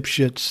this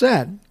dipshit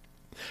said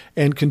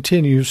and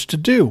continues to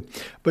do.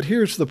 But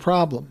here's the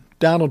problem.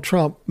 Donald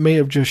Trump may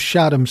have just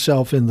shot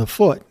himself in the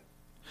foot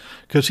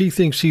because he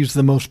thinks he's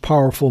the most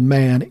powerful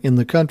man in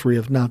the country,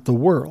 if not the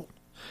world.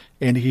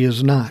 And he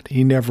is not.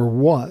 He never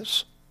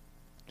was.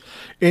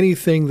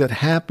 anything that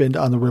happened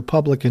on the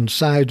Republican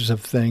sides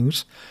of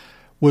things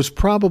was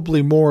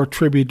probably more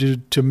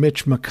attributed to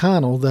Mitch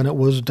McConnell than it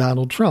was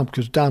Donald Trump,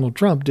 because Donald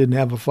Trump didn't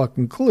have a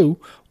fucking clue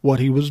what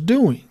he was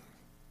doing.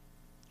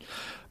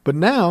 But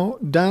now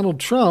Donald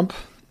Trump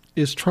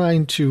is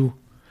trying to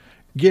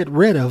get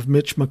rid of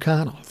Mitch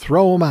McConnell,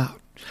 throw him out.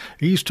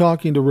 He's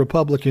talking to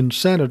Republican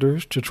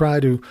senators to try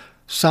to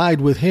side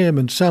with him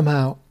and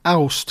somehow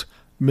oust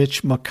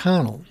Mitch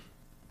McConnell.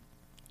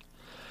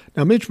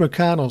 Now, Mitch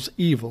McConnell's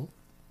evil.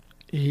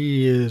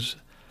 He is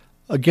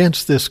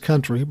against this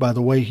country by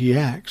the way he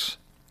acts.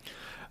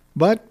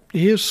 But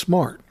he is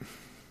smart.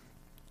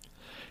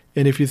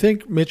 And if you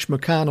think Mitch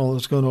McConnell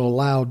is going to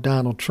allow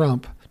Donald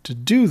Trump to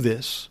do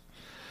this,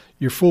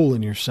 you're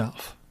fooling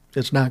yourself.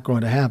 It's not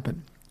going to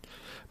happen.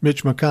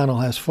 Mitch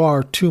McConnell has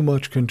far too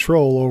much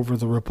control over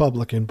the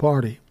Republican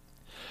Party.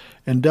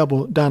 And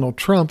Donald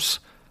Trump's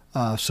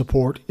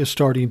support is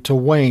starting to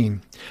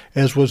wane,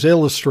 as was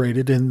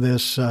illustrated in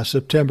this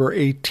September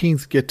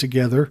 18th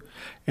get-together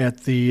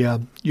at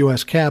the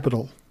U.S.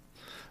 Capitol.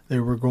 They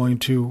were going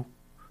to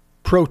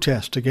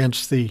protest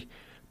against the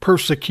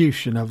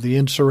persecution of the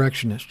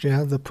insurrectionists.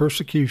 Yeah, the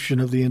persecution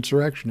of the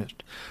insurrectionists.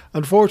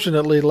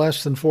 Unfortunately,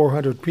 less than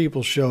 400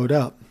 people showed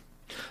up.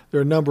 There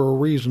are a number of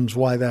reasons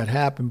why that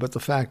happened, but the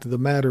fact of the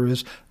matter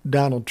is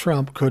Donald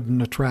Trump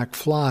couldn't attract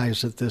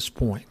flies at this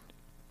point.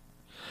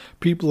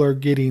 People are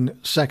getting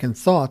second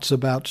thoughts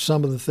about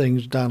some of the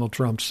things Donald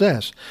Trump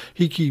says.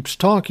 He keeps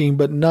talking,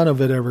 but none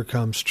of it ever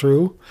comes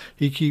true.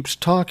 He keeps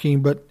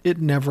talking, but it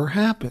never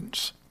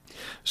happens.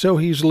 So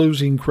he's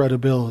losing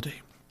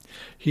credibility.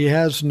 He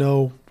has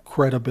no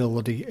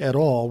credibility at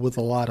all with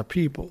a lot of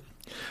people.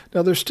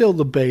 Now, there's still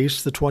the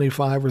base, the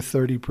 25 or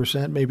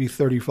 30%, maybe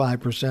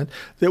 35%,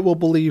 that will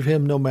believe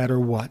him no matter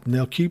what, and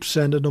they'll keep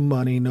sending him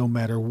money no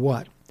matter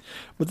what.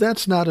 But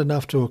that's not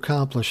enough to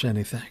accomplish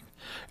anything,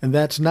 and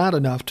that's not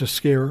enough to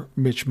scare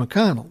Mitch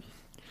McConnell.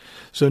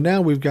 So now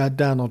we've got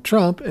Donald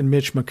Trump and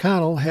Mitch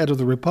McConnell, head of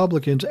the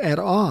Republicans, at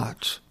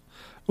odds.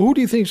 Who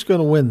do you think is going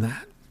to win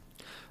that?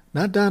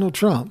 Not Donald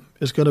Trump.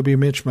 It's going to be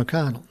Mitch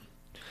McConnell.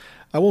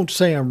 I won't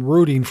say I'm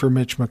rooting for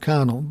Mitch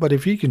McConnell, but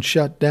if he can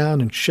shut down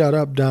and shut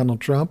up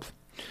Donald Trump,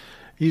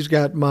 he's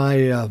got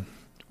my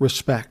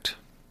respect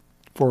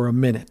for a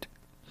minute.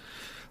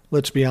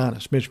 Let's be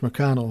honest. Mitch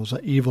McConnell is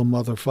an evil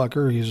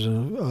motherfucker.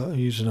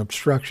 He's an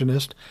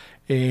obstructionist,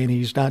 and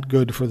he's not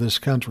good for this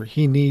country.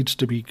 He needs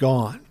to be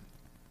gone.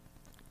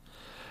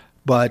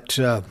 But,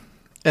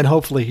 and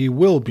hopefully he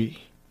will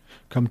be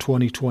come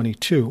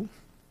 2022.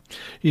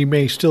 He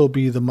may still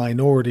be the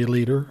minority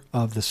leader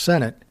of the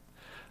Senate,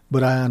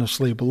 but I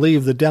honestly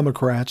believe the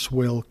Democrats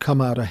will come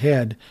out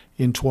ahead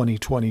in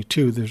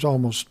 2022. There's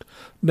almost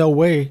no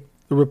way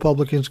the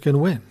Republicans can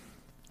win.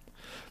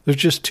 There's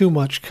just too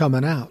much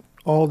coming out.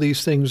 All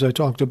these things I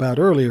talked about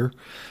earlier,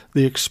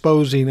 the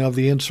exposing of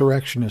the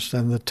insurrectionists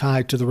and the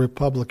tie to the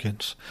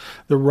Republicans,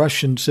 the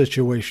Russian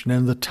situation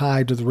and the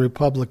tie to the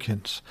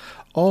Republicans,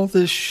 all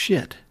this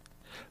shit.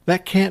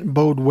 That can't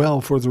bode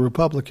well for the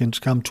Republicans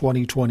come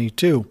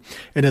 2022.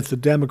 And if the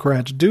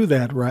Democrats do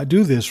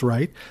this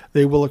right,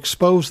 they will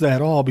expose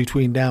that all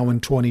between now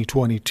and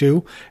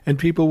 2022, and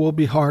people will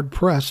be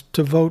hard-pressed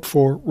to vote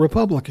for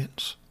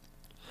Republicans.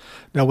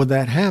 Now, when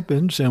that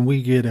happens and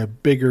we get a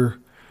bigger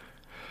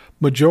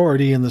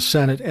majority in the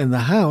Senate and the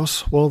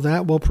House, well,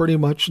 that will pretty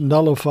much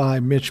nullify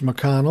Mitch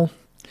McConnell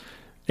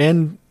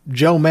and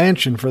Joe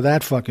Manchin, for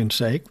that fucking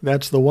sake.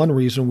 That's the one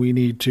reason we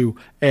need to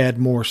add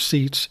more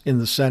seats in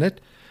the Senate,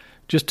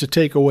 just to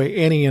take away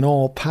any and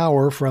all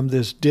power from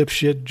this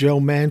dipshit Joe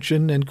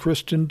Manchin and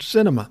Kyrsten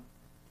Sinema.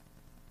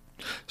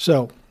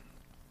 So,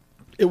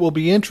 it will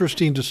be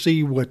interesting to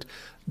see what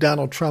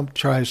Donald Trump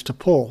tries to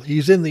pull.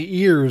 He's in the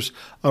ears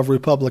of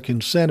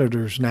Republican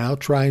senators now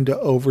trying to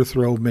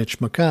overthrow Mitch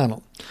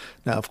McConnell.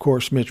 Now, of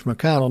course, Mitch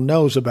McConnell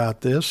knows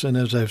about this, and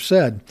as I've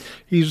said,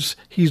 he's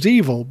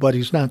evil, but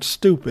he's not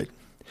stupid.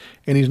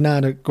 And he's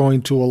not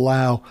going to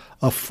allow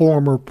a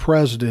former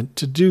president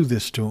to do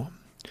this to him.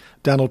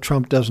 Donald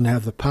Trump doesn't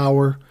have the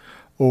power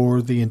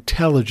or the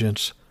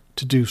intelligence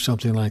to do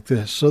something like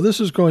this. So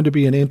this is going to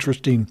be an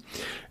interesting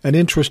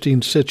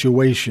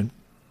situation.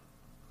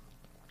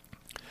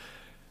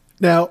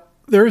 Now,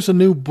 there is a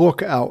new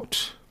book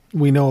out.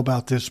 We know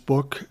about this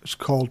book. It's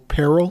called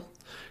Peril.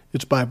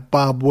 It's by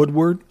Bob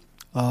Woodward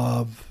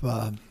of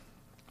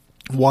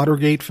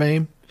Watergate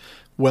fame,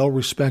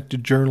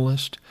 well-respected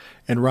journalist,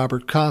 and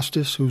Robert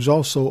Costas, who's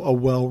also a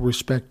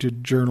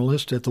well-respected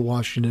journalist at the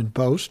Washington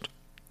Post.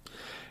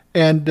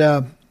 And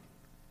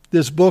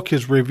this book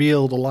has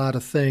revealed a lot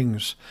of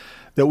things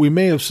that we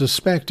may have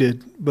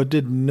suspected but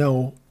didn't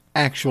know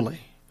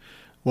actually.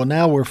 Well,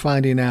 now we're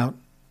finding out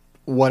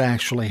what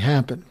actually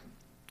happened.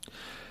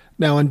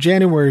 Now, on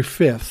January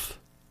 5th,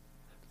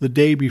 the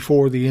day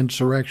before the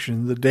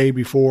insurrection, the day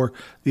before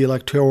the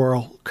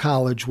Electoral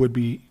College would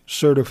be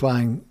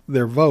certifying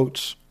their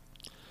votes,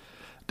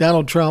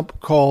 Donald Trump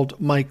called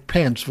Mike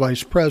Pence,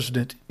 vice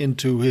president,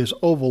 into his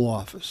Oval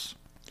Office.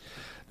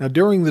 Now,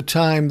 during the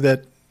time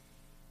that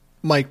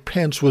Mike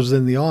Pence was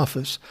in the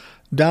office,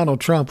 Donald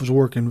Trump was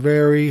working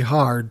very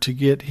hard to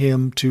get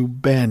him to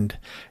bend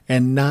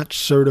and not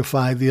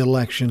certify the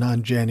election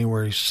on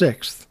January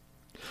 6th.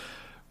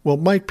 Well,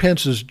 Mike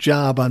Pence's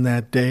job on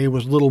that day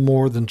was little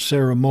more than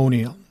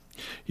ceremonial.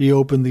 He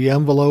opened the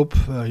envelope,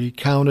 he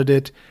counted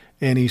it,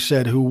 and he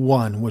said who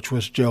won, which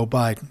was Joe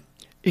Biden.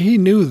 He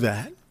knew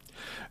that,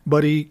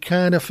 but he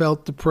kind of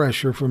felt the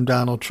pressure from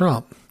Donald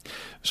Trump.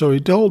 So he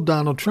told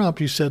Donald Trump,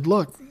 he said,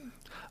 look,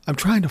 I'm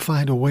trying to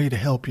find a way to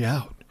help you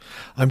out.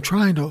 I'm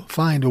trying to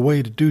find a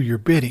way to do your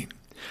bidding,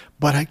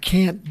 but I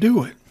can't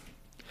do it.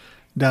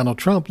 Donald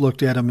Trump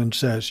looked at him and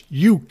says,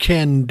 you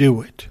can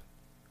do it.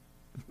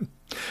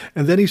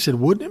 And then he said,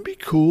 wouldn't it be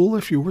cool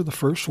if you were the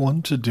first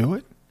one to do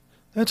it?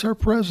 That's our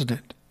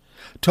president,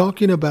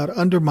 talking about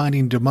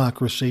undermining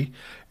democracy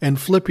and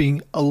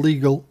flipping a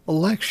legal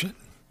election.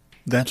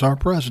 That's our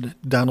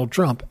president, Donald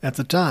Trump, at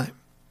the time.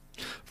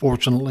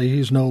 Fortunately,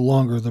 he's no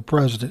longer the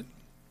president.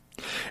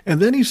 And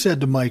then he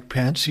said to Mike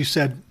Pence, he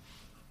said,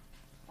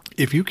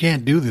 if you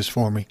can't do this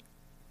for me,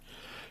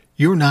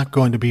 you're not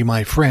going to be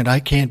my friend. I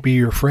can't be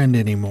your friend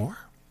anymore.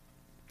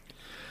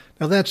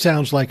 Now that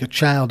sounds like a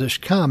childish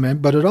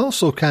comment, but it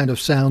also kind of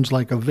sounds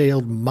like a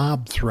veiled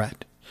mob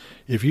threat.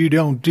 If you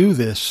don't do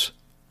this,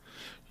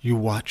 you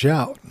watch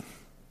out.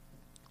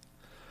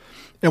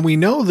 And we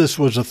know this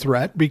was a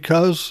threat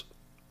because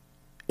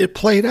it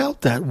played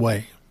out that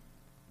way.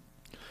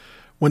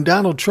 When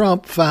Donald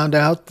Trump found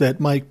out that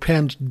Mike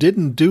Pence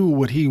didn't do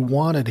what he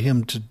wanted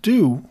him to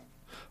do,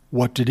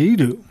 what did he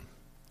do?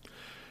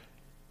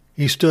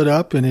 He stood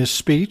up in his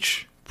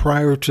speech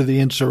prior to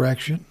the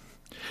insurrection.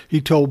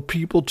 He told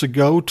people to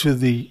go to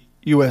the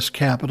U.S.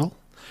 Capitol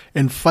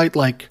and fight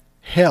like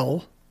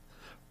hell,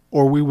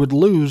 or we would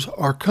lose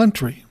our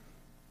country.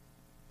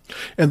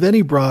 And then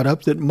he brought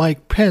up that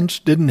Mike Pence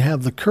didn't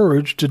have the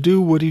courage to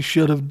do what he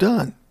should have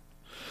done.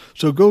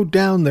 So go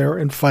down there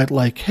and fight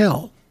like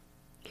hell.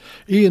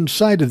 He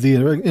incited the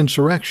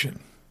insurrection.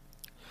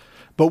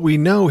 But we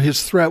know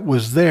his threat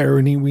was there,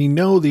 and we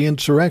know the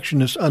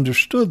insurrectionists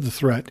understood the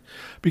threat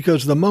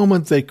because the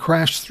moment they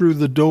crashed through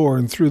the door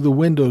and through the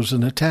windows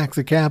and attacked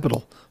the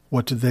Capitol,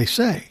 what did they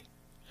say?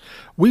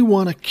 We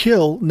want to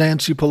kill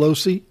Nancy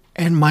Pelosi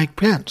and Mike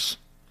Pence.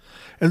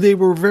 And they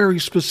were very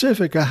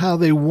specific of how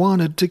they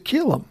wanted to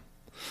kill him.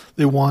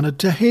 They wanted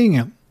to hang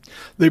him.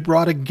 They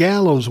brought a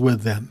gallows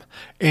with them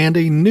and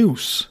a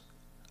noose.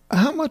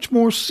 How much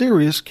more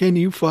serious can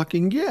you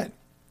fucking get?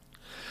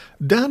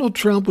 Donald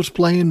Trump was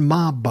playing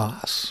mob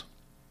boss.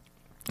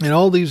 And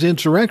all these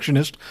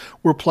insurrectionists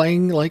were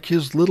playing like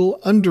his little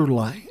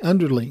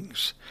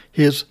underlings,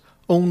 his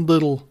own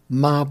little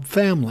mob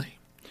family.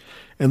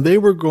 And they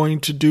were going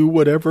to do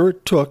whatever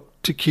it took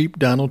to keep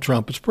Donald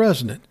Trump as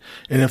president.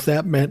 And if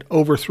that meant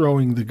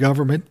overthrowing the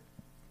government,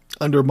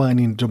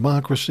 undermining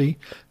democracy,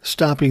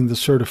 stopping the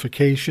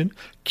certification,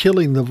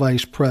 killing the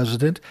vice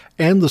president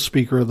and the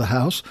Speaker of the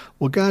House,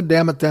 well,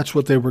 goddammit, that's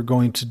what they were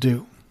going to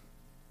do.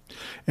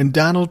 And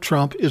Donald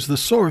Trump is the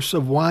source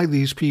of why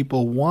these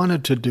people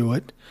wanted to do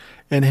it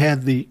and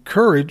had the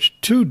courage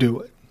to do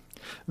it.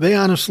 They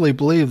honestly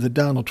believed that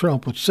Donald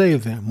Trump would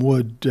save them,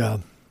 would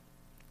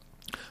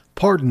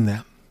pardon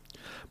them.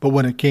 But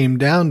when it came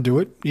down to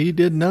it, he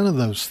did none of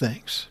those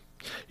things.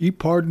 He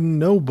pardoned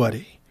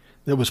nobody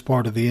that was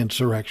part of the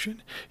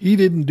insurrection. He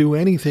didn't do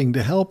anything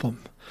to help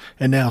them.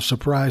 And now,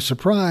 surprise,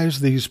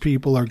 surprise, these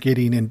people are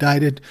getting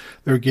indicted,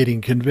 they're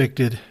getting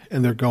convicted,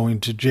 and they're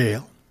going to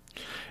jail.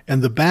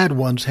 And the bad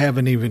ones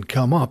haven't even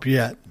come up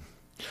yet.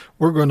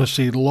 We're going to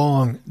see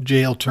long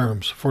jail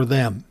terms for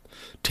them,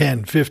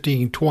 10,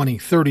 15, 20,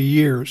 30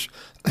 years,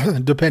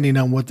 depending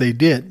on what they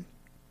did.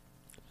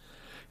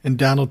 And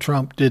Donald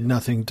Trump did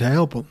nothing to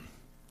help them.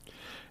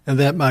 And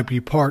that might be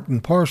part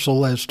and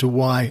parcel as to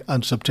why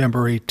on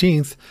September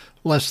 18th,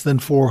 less than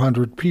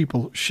 400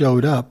 people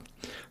showed up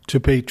to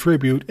pay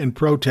tribute and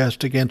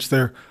protest against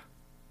their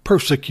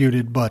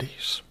persecuted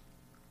buddies.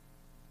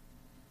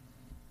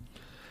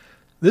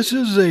 This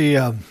is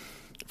a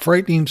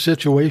frightening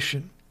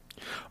situation.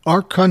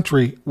 Our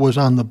country was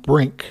on the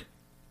brink,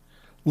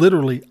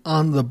 literally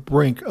on the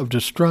brink of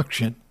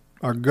destruction.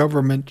 Our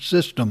government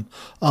system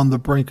on the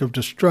brink of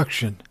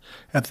destruction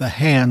at the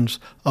hands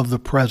of the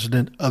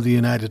President of the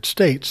United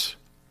States.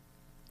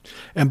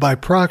 And by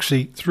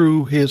proxy,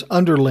 through his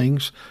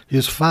underlings,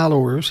 his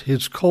followers,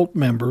 his cult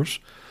members,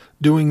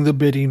 doing the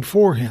bidding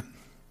for him.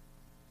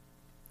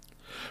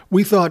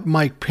 We thought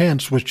Mike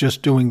Pence was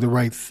just doing the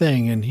right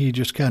thing and he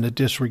just kind of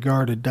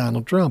disregarded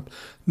Donald Trump.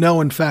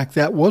 No, in fact,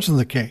 that wasn't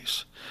the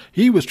case.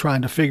 He was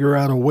trying to figure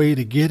out a way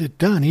to get it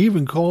done. He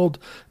even called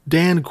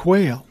Dan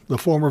Quayle, the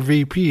former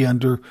VP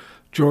under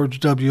George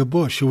W.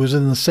 Bush, who was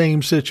in the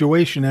same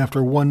situation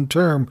after one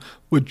term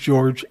with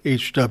George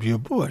H.W.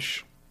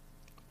 Bush.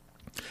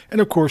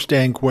 And of course,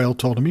 Dan Quayle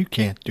told him, you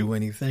can't do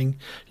anything.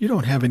 You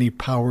don't have any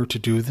power to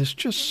do this.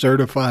 Just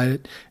certify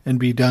it and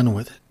be done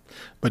with it.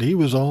 But he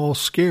was all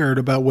scared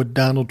about what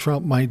Donald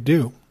Trump might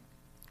do.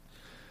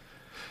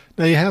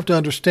 Now, you have to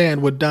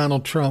understand what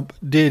Donald Trump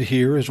did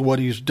here is what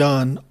he's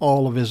done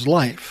all of his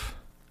life.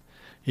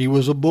 He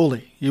was a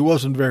bully. He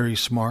wasn't very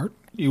smart.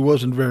 He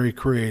wasn't very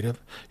creative.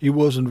 He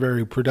wasn't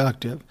very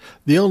productive.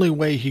 The only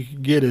way he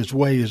could get his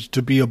way is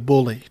to be a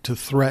bully, to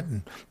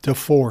threaten, to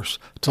force,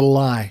 to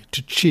lie,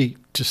 to cheat,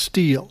 to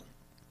steal.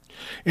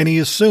 And he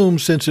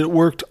assumed, since it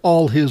worked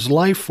all his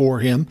life for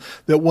him,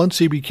 that once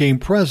he became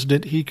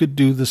president, he could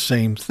do the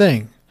same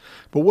thing.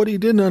 But what he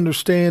didn't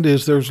understand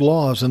is there's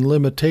laws and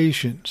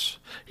limitations.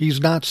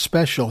 He's not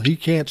special. He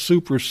can't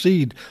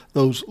supersede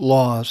those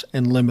laws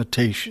and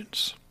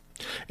limitations.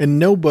 And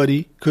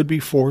nobody could be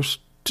forced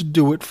to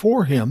do it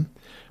for him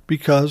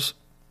because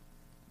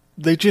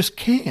they just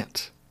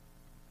can't.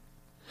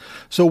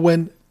 So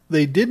when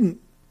they didn't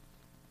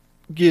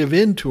give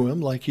in to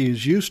him like he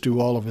is used to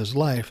all of his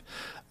life,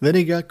 then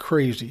he got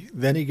crazy,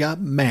 then he got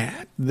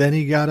mad, then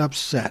he got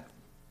upset.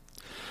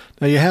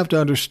 Now you have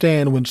to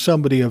understand, when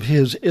somebody of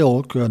his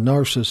ilk, a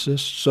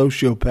narcissist,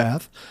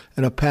 sociopath,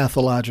 and a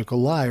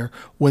pathological liar,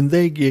 when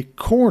they get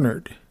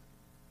cornered,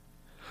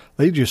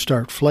 they just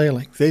start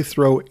flailing. They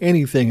throw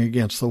anything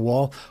against the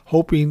wall,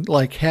 hoping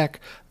like heck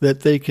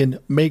that they can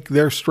make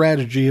their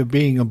strategy of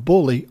being a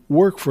bully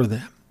work for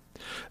them.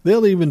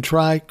 They'll even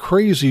try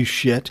crazy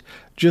shit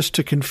just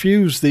to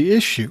confuse the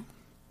issue.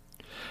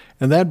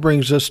 And that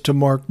brings us to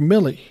Mark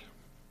Milley.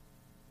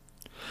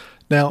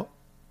 Now,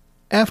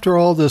 after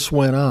all this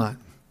went on,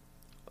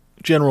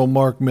 General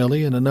Mark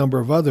Milley and a number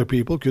of other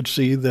people could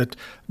see that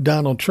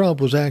Donald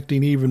Trump was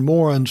acting even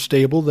more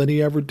unstable than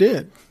he ever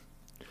did,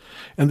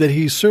 and that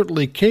he's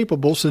certainly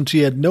capable, since he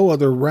had no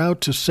other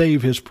route to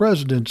save his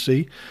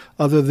presidency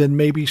other than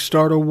maybe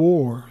start a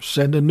war,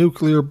 send a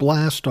nuclear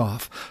blast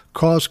off,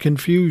 cause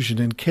confusion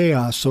and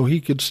chaos so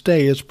he could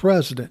stay as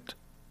president.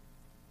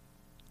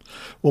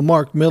 Well,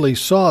 Mark Milley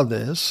saw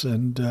this,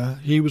 and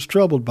he was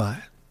troubled by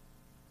it.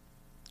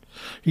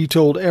 He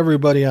told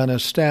everybody on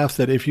his staff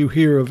that if you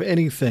hear of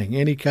anything,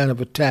 any kind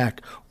of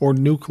attack or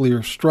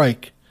nuclear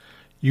strike,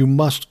 you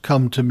must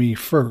come to me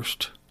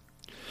first.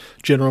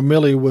 General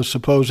Milley was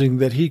supposing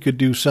that he could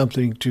do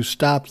something to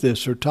stop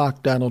this or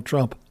talk Donald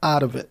Trump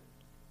out of it.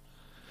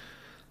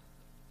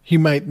 He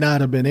might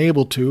not have been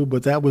able to,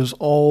 but that was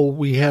all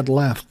we had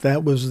left.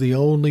 That was the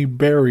only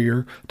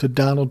barrier to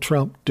Donald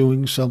Trump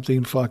doing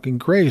something fucking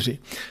crazy.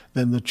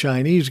 Then the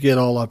Chinese get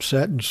all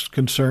upset and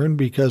concerned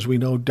because we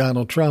know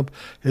Donald Trump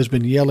has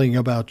been yelling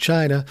about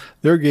China.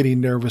 They're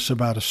getting nervous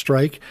about a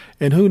strike.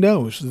 And who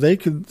knows? They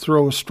could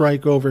throw a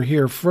strike over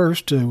here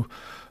first to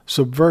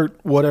subvert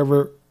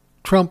whatever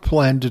Trump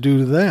planned to do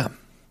to them.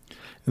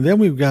 And then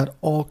we've got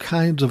all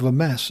kinds of a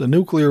mess, a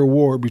nuclear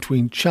war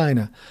between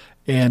China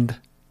and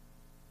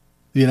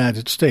the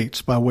United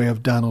States by way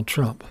of Donald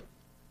Trump.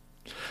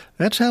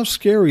 That's how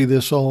scary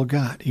this all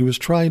got. He was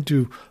trying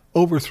to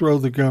overthrow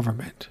the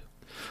government.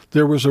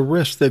 There was a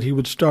risk that he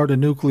would start a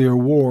nuclear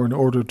war in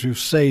order to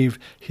save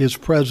his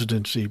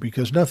presidency,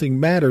 because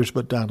nothing matters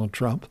but Donald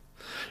Trump.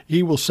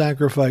 He will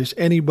sacrifice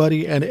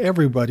anybody and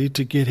everybody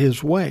to get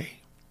his way.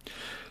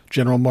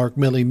 General Mark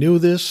Milley knew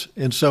this,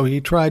 and so he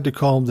tried to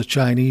calm the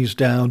Chinese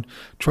down,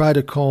 try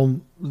to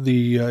calm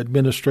the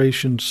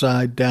administration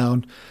side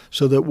down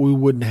so that we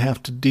wouldn't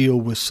have to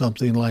deal with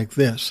something like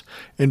this.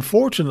 And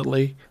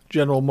fortunately,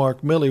 General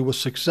Mark Milley was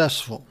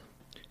successful.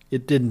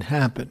 It didn't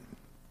happen.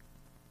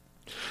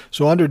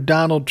 So under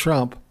Donald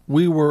Trump,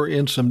 we were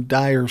in some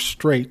dire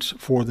straits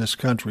for this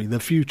country, the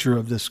future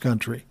of this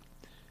country,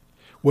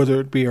 whether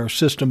it be our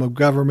system of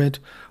government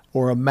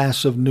or a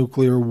massive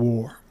nuclear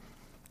war.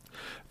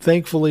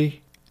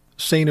 Thankfully,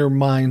 saner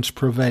minds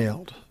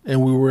prevailed,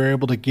 and we were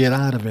able to get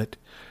out of it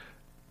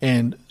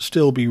and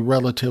still be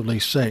relatively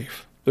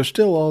safe. There's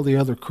still all the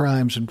other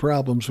crimes and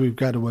problems we've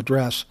got to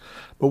address,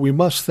 but we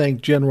must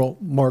thank General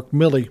Mark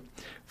Milley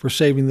for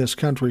saving this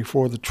country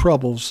for the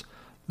troubles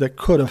that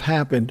could have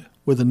happened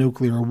with a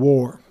nuclear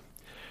war.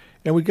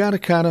 And we got to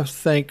kind of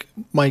thank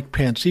Mike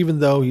Pence,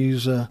 even though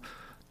he's a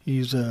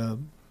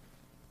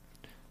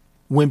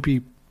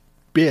wimpy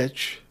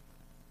bitch.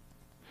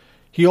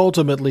 He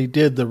ultimately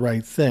did the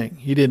right thing.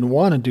 He didn't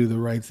want to do the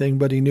right thing,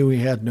 but he knew he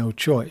had no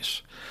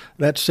choice.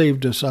 That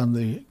saved us on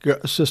the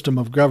system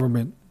of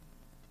government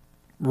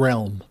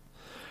realm.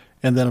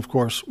 And then, of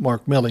course,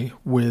 Mark Milley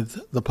with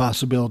the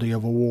possibility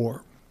of a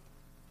war.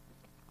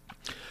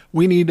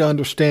 We need to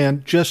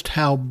understand just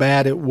how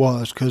bad it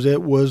was, because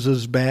it was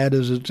as bad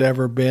as it's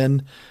ever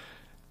been,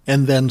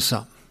 and then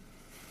some.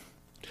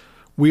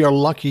 We are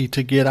lucky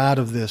to get out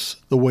of this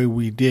the way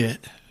we did.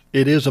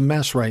 It is a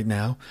mess right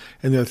now,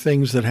 and there are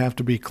things that have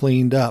to be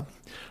cleaned up,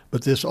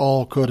 but this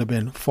all could have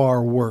been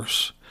far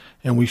worse,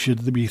 and we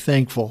should be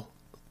thankful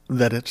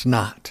that it's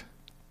not.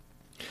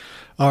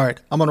 All right,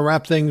 I'm going to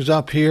wrap things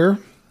up here.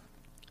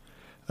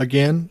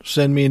 Again,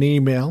 send me an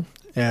email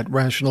at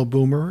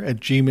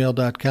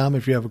rationalboomer@gmail.com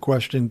if you have a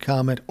question,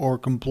 comment, or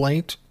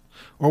complaint,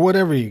 or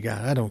whatever you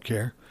got. I don't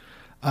care.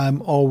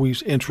 I'm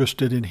always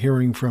interested in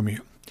hearing from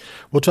you.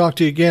 We'll talk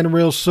to you again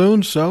real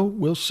soon, so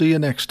we'll see you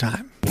next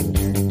time.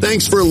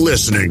 Thanks for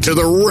listening to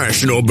the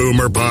Rational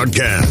Boomer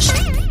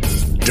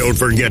Podcast. Don't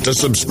forget to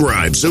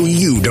subscribe so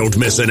you don't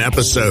miss an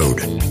episode.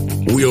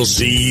 We'll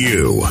see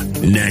you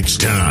next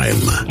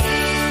time.